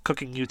 famous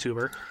cooking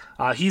YouTuber,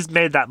 he's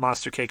made that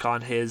monster cake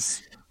on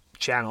his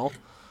channel.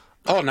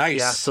 Oh, nice.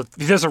 Yeah, so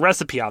there's a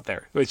recipe out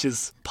there, which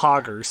is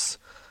poggers.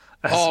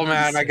 Oh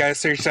man, I gotta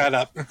search that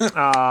up.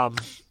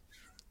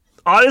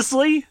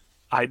 Honestly,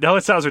 I know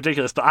it sounds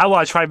ridiculous, but I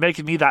want to try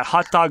making me that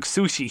hot dog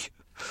sushi.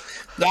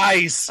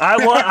 Nice. I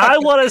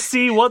want to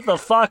see what the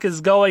fuck is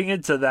going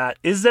into that.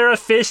 Is there a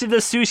fish in the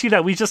sushi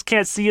that we just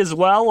can't see as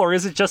well, or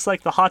is it just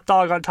like the hot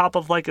dog on top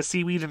of like a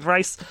seaweed and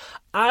rice?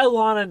 I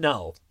want to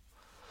know.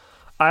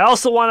 I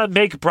also want to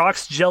make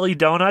Brock's jelly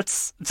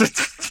donuts.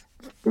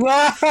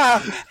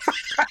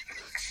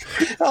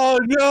 Oh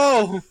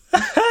no!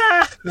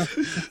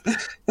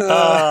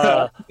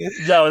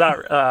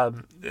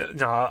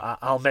 No,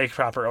 I'll make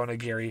proper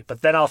onigiri,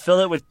 but then I'll fill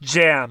it with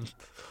jam.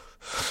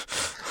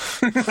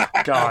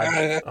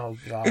 God, oh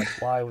God,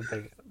 why would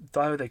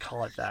they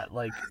call it that?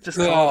 Like, just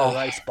call it a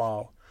rice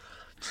ball.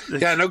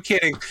 Yeah, no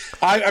kidding.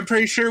 I'm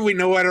pretty sure we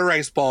know what a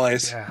rice ball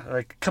is. Yeah,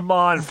 like come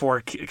on,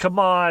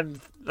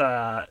 translators.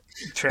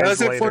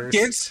 Was it for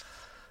kids?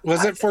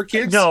 Was it for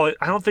kids? No,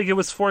 I don't think it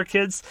was for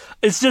kids.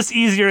 It's just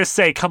easier to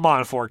say "come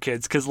on" for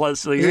kids because a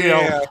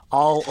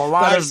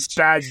lot of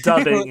bad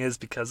dubbing is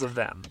because of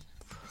them.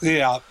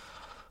 Yeah,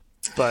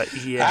 but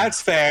yeah,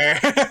 that's fair.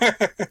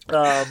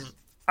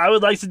 I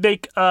would like to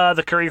make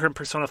the curry from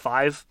Persona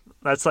 5.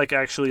 That's like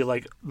actually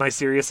like my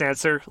serious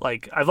answer.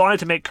 Like I've wanted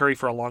to make curry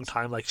for a long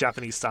time, like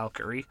Japanese style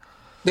curry.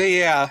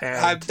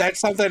 Yeah, that's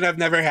something I've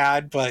never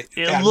had, but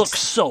it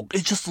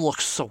just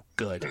looks so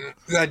good.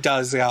 That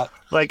does, yeah.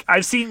 Like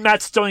I've seen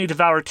Matt Stoney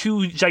devour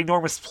 2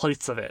 ginormous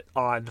plates of it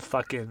on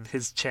fucking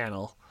his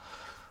channel.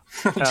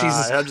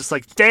 Jesus, and I'm just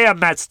like, damn,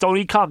 Matt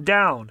Stoney, calm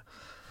down.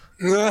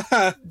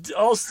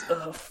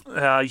 Also,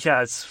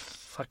 yeah, it's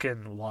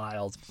fucking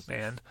wild,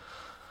 man.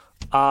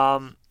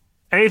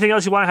 Anything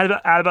else you want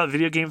to add about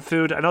video game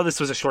food? I know this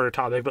was a shorter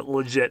topic, but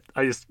legit,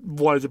 I just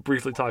wanted to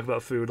briefly talk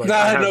about food. Like,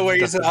 no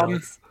worries.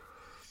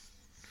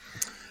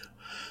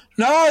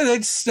 No,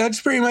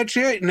 that's pretty much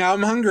it. Now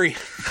I'm hungry.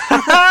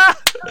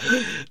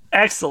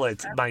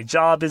 Excellent. My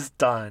job is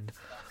done.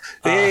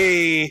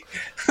 Hey.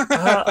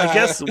 I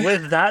guess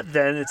with that,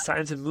 then, it's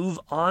time to move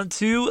on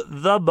to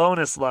the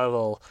bonus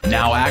level.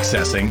 Now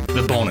accessing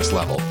the bonus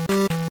level.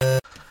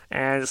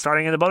 And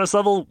starting in the bonus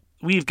level,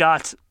 we've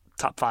got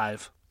top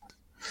 5.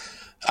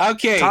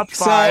 Okay. Top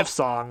 5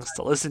 songs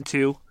to listen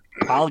to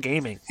while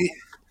gaming.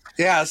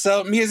 Yeah,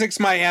 so music's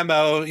my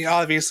MO.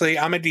 Obviously,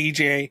 I'm a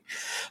DJ.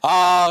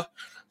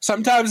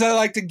 Sometimes I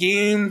like to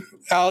game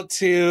out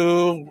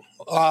to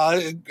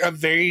a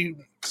very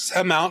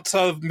amounts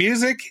of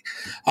music.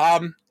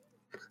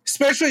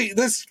 Especially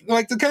this,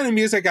 like the kind of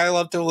music I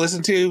love to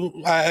listen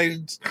to. I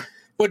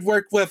would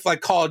work with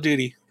like Call of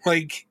Duty.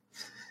 Like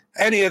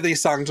any of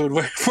these songs would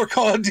work for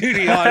Call of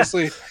Duty,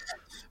 honestly.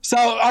 So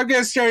I'm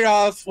going to start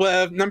off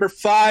with number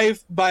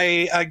 5 by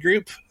a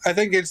group. I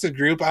think it's a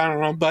group. I don't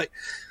know. But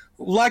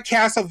La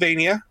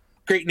Castlevania.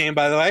 Great name,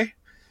 by the way.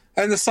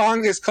 And the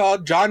song is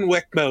called John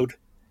Wick Mode.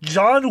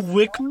 John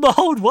Wick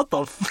Mode? What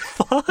the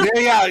fuck?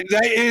 Yeah,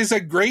 that is a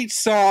great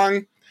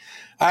song.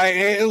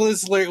 It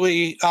was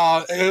literally...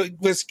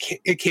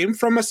 It came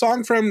from a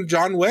song from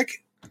John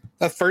Wick.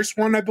 The first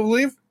one, I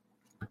believe.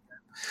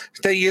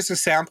 They used a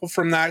sample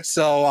from that.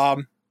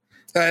 So...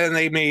 and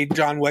they made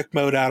John Wick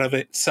Mode out of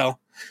it. So...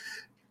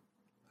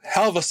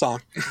 hell of a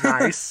song.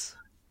 Nice.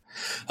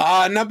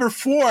 Number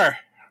 4,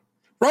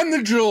 Run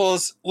the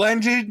Jewels,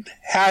 Legend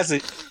Has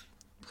It.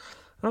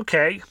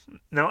 Okay.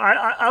 No,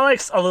 I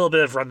like a little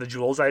bit of Run the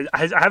Jewels. I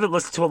haven't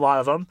listened to a lot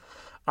of them.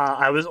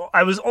 I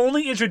was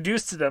only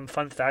introduced to them,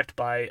 fun fact,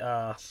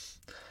 by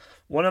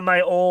one of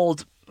my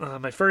old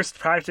my first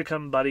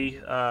practicum buddy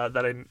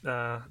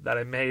that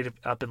I made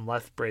up in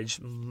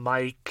Lethbridge,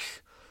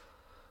 Mike.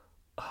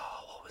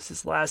 Oh, what was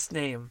his last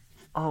name?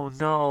 Oh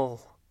no.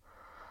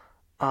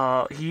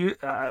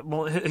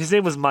 His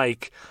name was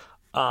Mike,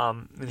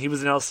 and he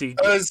was an LC.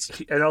 Was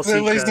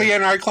he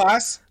in our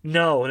class?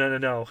 No.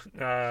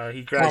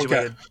 He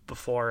graduated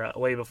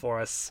way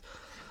before us.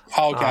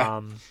 Oh, okay.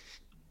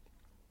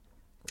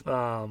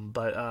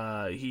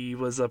 But he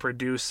was a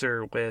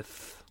producer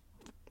with.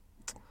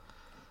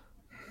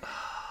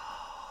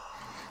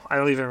 I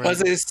don't even remember.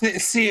 Was it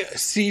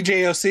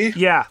CJOC?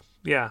 Yeah.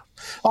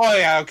 Oh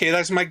yeah, okay,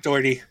 that's Mike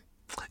Doherty.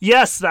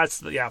 Yes, that's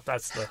the. Yeah,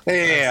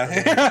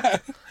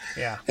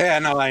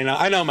 no,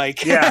 I know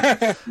Mike.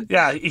 yeah.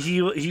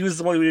 He was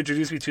the one who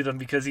introduced me to them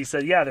because he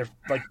said, yeah, they're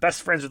like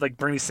best friends with like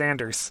Bernie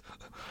Sanders.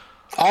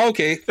 Oh,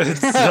 okay.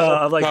 So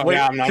I'm like,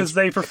 wait, because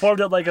they performed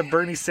at like a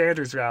Bernie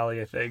Sanders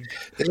rally, I think.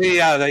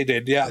 Yeah, they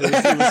did. Yeah,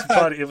 it was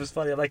funny. It was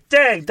funny. I'm like,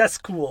 dang, that's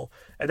cool,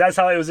 and that's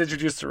how I was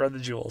introduced to Run the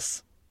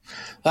Jewels.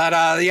 But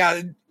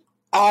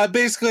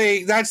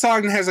basically, that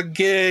song has a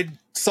good,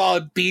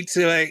 solid beat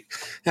to it.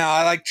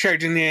 I like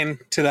charging in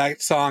to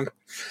that song.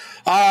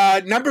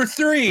 Number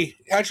 3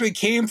 actually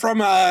came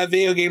from a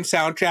video game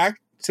soundtrack,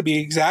 to be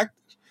exact.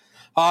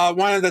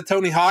 One of the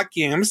Tony Hawk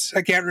games.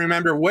 I can't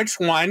remember which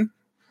one,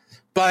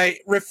 but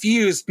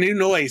Refused, New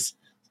Noise.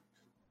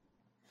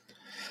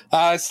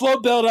 Slow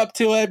build up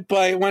to it,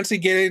 but once you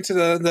get into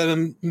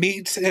the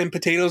meat and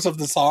potatoes of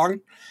the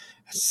song,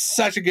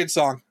 such a good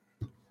song.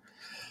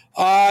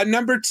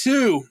 Number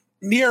 2,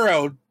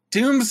 Nero,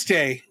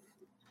 Doomsday.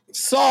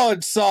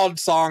 Solid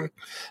song.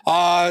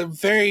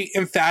 Very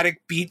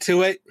emphatic beat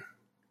to it.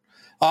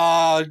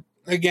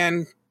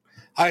 Again,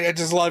 I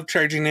just love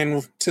charging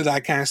in to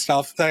that kind of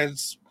stuff.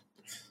 That's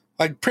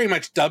like pretty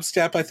much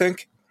dubstep, I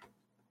think,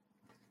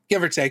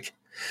 give or take.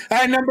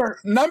 And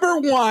number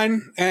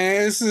one,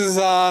 and this is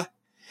kind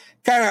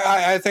of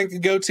I think the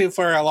go-to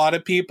for a lot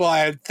of people.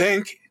 I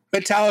think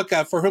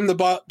Metallica, "For Whom the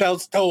Bell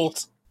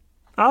Tolls."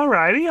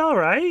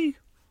 Alrighty.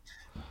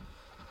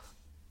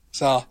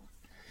 So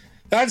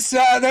that's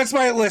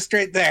my list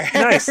right there.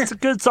 Nice. It's a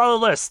good solid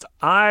list.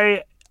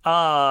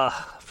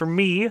 For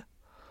me,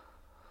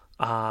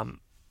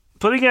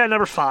 putting it at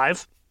number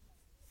 5,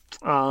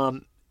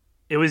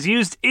 it was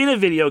used in a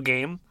video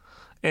game,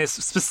 and it's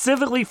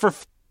specifically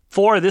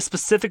for this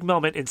specific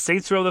moment in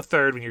Saints Row the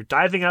Third when you're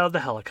diving out of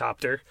the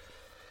helicopter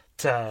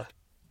to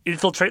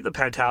infiltrate the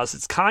penthouse.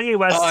 It's Kanye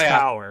West's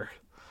Tower.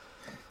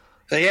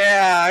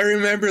 Yeah, I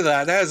remember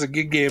that. That was a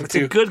good game, It's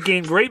a good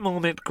game, great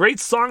moment, great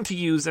song to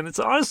use, and it's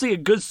honestly a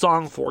good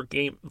song for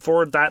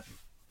that.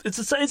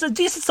 It's a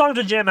decent song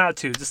to jam out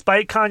to,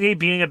 despite Kanye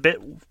being a bit...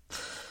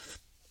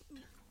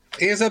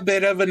 He's a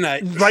bit of a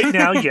nut. Right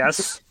now,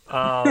 yes.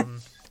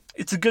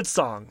 It's a good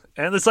song,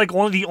 and it's like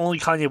one of the only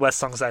Kanye West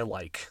songs I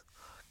like.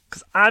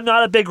 Because I'm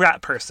not a big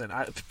rap person.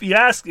 If you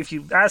ask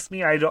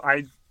me, I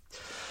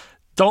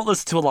don't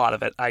listen to a lot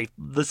of it. I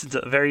listen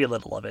to very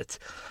little of it.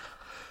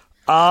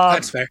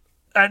 That's fair.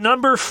 At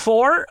number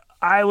 4,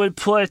 I would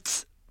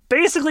put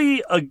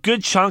basically a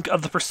good chunk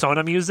of the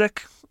Persona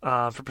music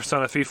for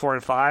Persona 3, 4,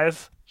 and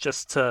 5,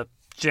 just to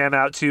jam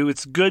out to.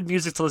 It's good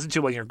music to listen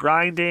to when you're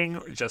grinding,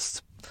 or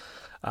just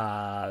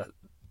or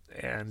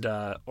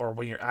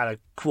when you're at a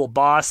cool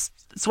boss.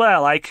 It's what I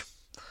like.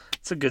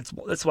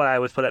 That's what I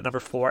would put at number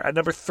 4. At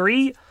number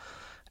 3, it's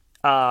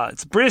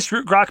a British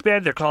rock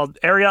band. They're called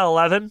Area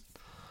 11.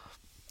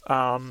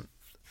 A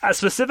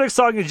specific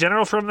song in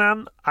general from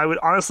them, I would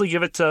honestly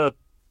give it to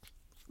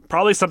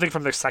probably something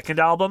from their second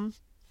album.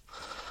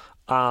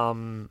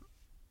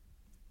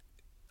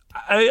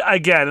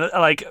 Again,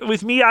 like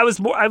with me, I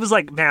was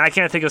like, man, I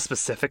can't think of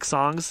specific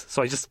songs,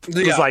 so I just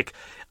was like,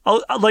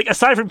 like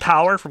aside from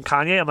Power from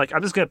Kanye, I'm like,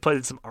 I'm just gonna put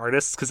in some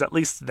artists because at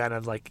least then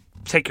I'm like,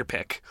 take your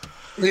pick.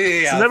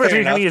 Yeah, so number 3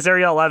 enough. for me is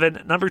Area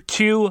 11. Number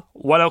 2,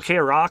 One OK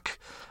Rock,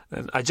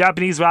 a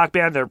Japanese rock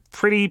band. They're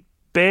pretty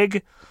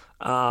big,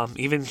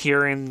 even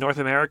here in North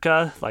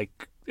America. Like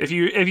if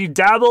you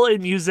dabble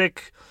in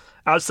music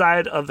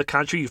outside of the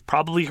country, you've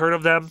probably heard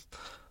of them.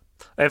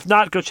 If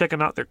not, go check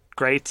them out. They're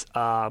great.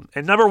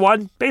 And number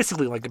 1,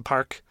 basically Linkin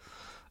Park.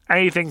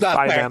 Anything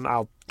by them,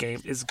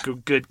 is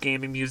good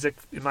gaming music,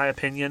 in my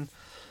opinion.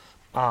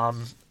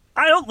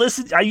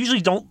 I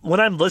usually don't, when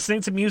I'm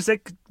listening to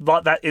music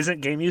that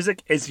isn't game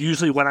music, it's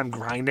usually when I'm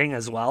grinding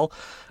as well.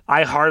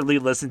 I hardly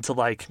listen to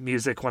like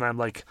music when I'm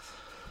like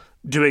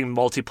doing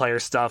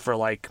multiplayer stuff or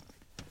like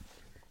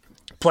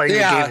playing the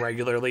game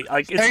regularly.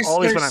 Like it's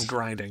always when I'm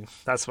grinding.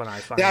 That's when I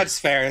find that's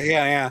fair.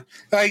 Yeah.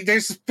 Like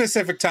there's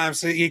specific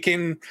times that you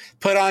can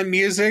put on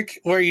music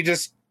where you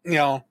just,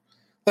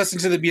 listen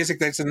to the music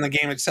that's in the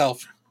game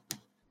itself.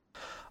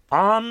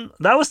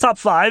 That was top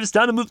 5s.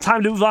 Time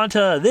to move on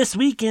to This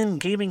Week in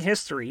Gaming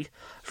History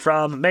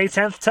from May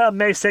 10th to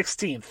May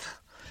 16th.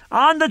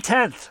 On the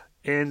 10th,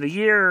 in the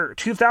year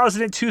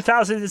 2000 and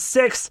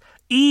 2006,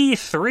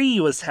 E3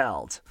 was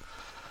held.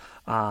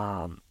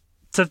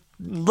 So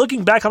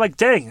looking back, I'm like,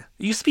 dang, it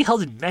used to be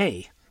held in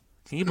May.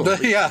 Can you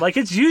believe it? Yeah. Like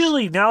it's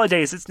usually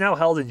nowadays, it's now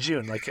held in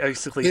June, like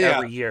basically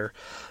every year.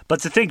 But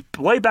to think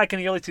way back in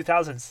the early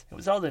 2000s, it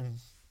was held in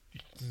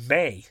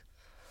May.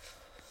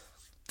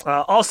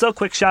 Also,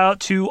 quick shout out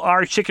to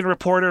our chicken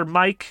reporter,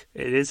 Mike.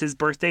 It is his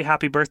birthday.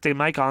 Happy birthday,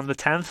 Mike, on the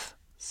 10th.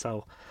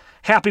 So,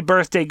 happy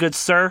birthday, good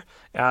sir.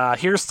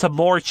 Here's to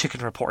more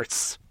chicken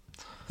reports.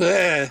 On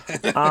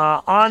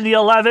the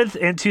 11th,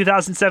 in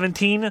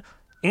 2017,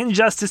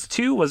 Injustice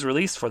 2 was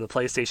released for the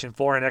PlayStation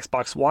 4 and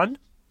Xbox One.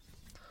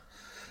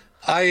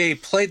 I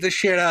played the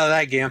shit out of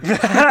that game.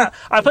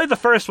 I played the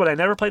first one. I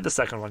never played the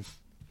second one.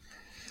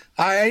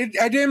 I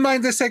didn't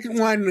mind the second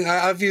one.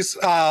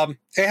 Obviously,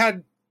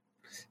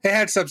 it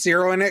had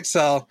Sub-Zero in it,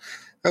 so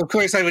of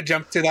course I would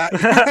jump to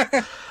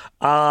that.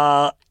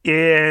 On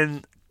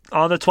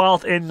the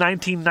 12th, in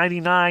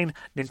 1999,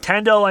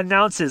 Nintendo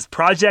announces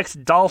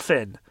Project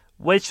Dolphin,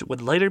 which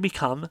would later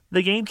become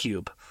the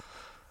GameCube.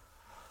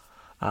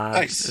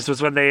 Nice. This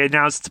was when they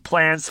announced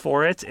plans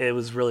for it. It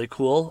was really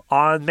cool.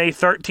 On May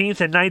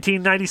 13th, in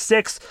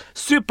 1996,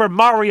 Super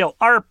Mario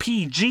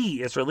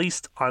RPG is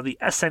released on the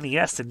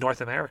SNES in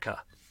North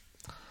America.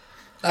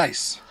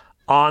 Nice.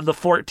 On the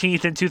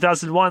 14th, in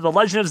 2001, The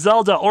Legend of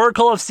Zelda,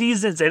 Oracle of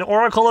Seasons, and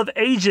Oracle of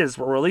Ages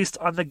were released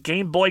on the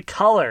Game Boy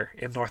Color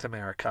in North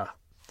America.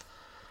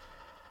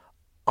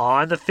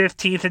 On the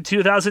 15th, in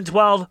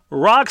 2012,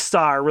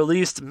 Rockstar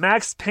released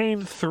Max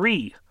Payne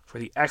 3 for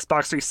the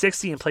Xbox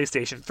 360 and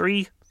PlayStation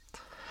 3.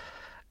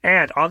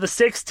 And on the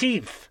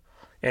 16th,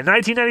 in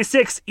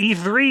 1996,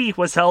 E3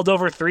 was held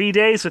over 3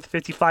 days with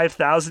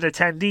 55,000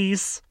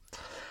 attendees.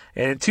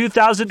 And in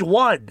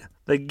 2001,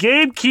 The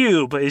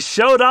GameCube is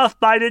showed off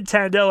by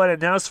Nintendo and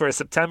announced for a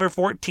September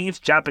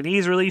 14th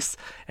Japanese release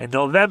and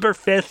November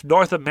 5th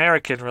North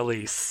American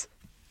release.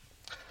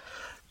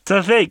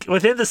 To think,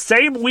 within the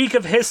same week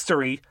of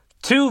history,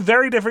 2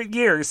 very different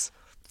years,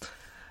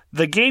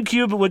 the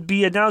GameCube would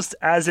be announced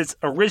as its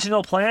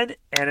original plan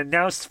and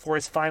announced for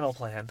its final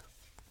plan.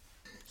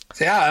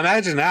 Yeah,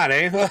 imagine that,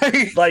 eh?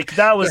 Like,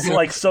 that was,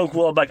 like, so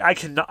cool. I'm like, I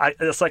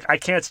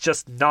can't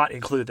just not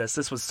include this.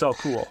 This was so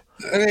cool.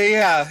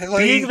 Yeah.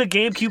 Like, being the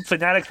GameCube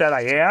fanatic that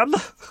I am,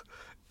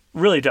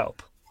 really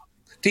dope.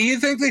 Do you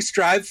think they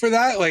strive for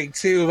that? Like,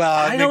 to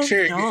make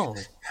sure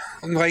it,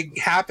 like,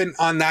 happen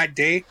on that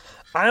day?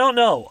 I don't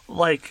know.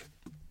 Like,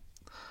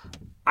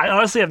 I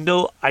honestly have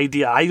no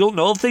idea. I don't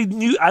know if they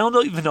knew. I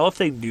don't even know if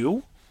they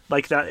knew,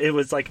 like, that it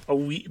was, like, a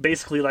week,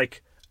 basically,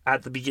 like,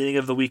 at the beginning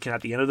of the week and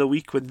at the end of the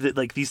week with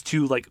like these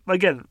 2, like,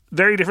 again,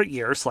 very different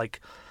years.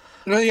 Like,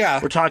 well, yeah,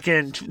 we're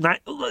talking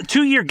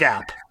 2-year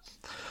gap.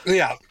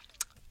 Yeah,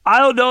 I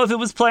don't know if it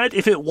was planned.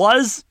 If it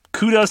was,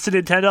 kudos to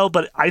Nintendo,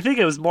 but I think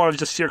it was more of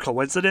just sheer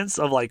coincidence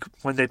of, like,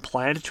 when they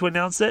planned to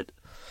announce it.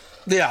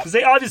 Yeah, because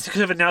they obviously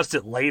could have announced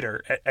it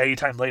later, at any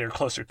time later,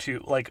 closer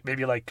to, like,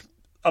 maybe like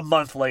a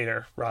month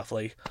later,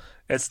 roughly,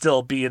 and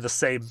still be in the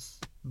same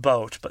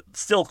boat, but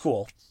still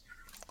cool.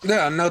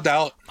 Yeah, no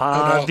doubt.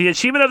 The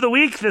achievement of the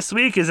week this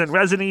week is in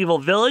Resident Evil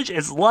Village.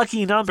 It's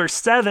lucky number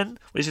 7,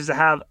 which is to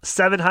have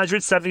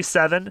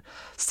 777,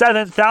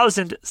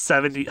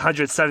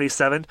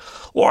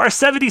 or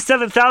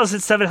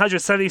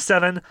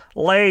 77,777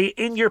 lay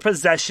in your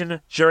possession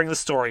during the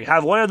story.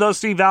 Have one of those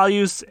 3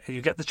 values, and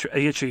you get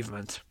the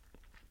achievement.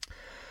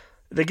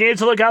 The game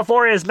to look out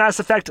for is Mass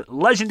Effect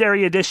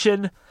Legendary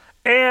Edition,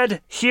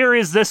 and here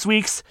is this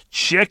week's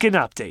Chicken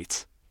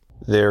Update.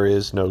 There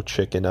is no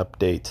chicken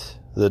update.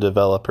 The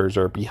developers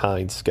are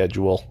behind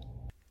schedule.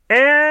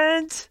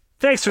 And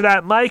thanks for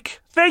that, Mike.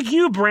 Thank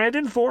you,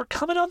 Brandon, for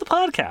coming on the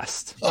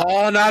podcast.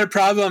 Oh, not a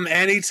problem.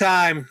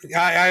 Anytime.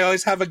 I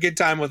always have a good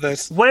time with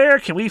this. Where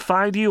can we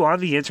find you on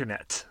the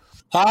internet?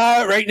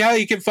 Right now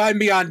you can find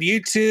me on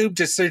YouTube.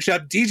 Just search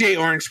up DJ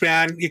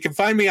Orangeman. You can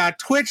find me on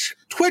Twitch,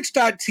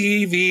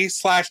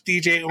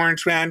 twitch.tv/DJ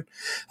Orangeman.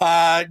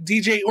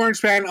 DJ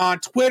Orangeman on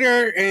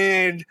Twitter,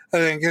 and I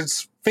think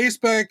it's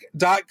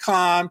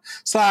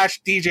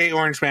facebook.com/DJ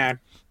Orangeman.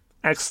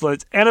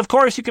 Excellent. And of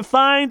course, you can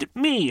find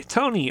me,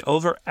 Tony,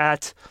 over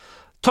at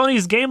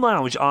Tony's Game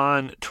Lounge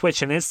on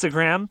Twitch and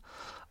Instagram,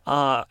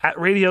 at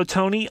Radio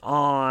Tony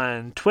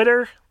on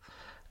Twitter,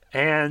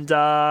 and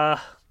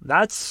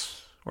that's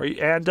where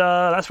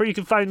you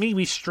can find me.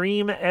 We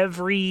stream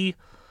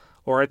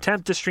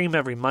attempt to stream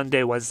every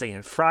Monday, Wednesday,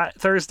 and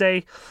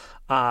Thursday.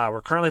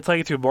 We're currently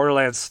playing through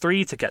Borderlands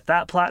 3 to get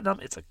that platinum.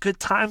 It's a good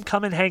time.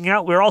 Come and hang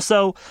out. We're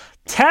also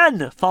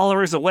 10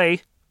 followers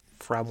away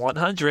from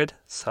 100,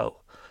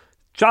 so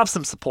drop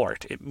some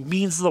support. It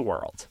means the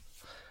world.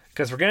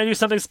 Because we're going to do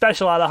something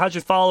special at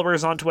 100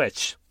 followers on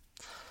Twitch.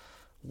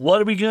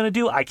 What are we going to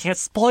do? I can't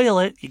spoil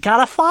it. You got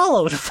to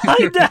follow to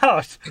find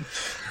out.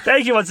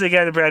 Thank you once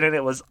again, Brandon.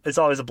 It's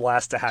always a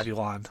blast to have you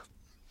on.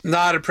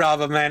 Not a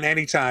problem, man.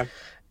 Anytime.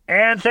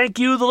 And thank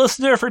you, the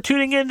listener, for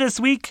tuning in this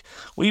week.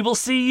 We will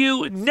see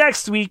you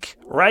next week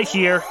right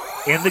here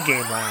in the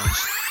Game Lounge.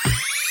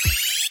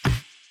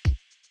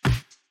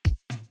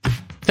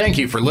 Thank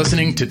you for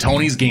listening to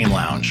Tony's Game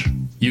Lounge.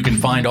 You can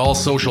find all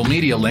social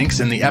media links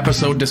in the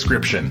episode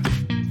description.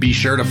 Be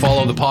sure to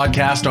follow the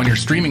podcast on your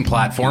streaming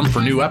platform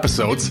for new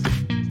episodes,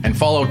 and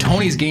follow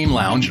Tony's Game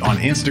Lounge on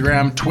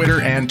Instagram,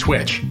 Twitter, and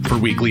Twitch for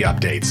weekly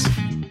updates.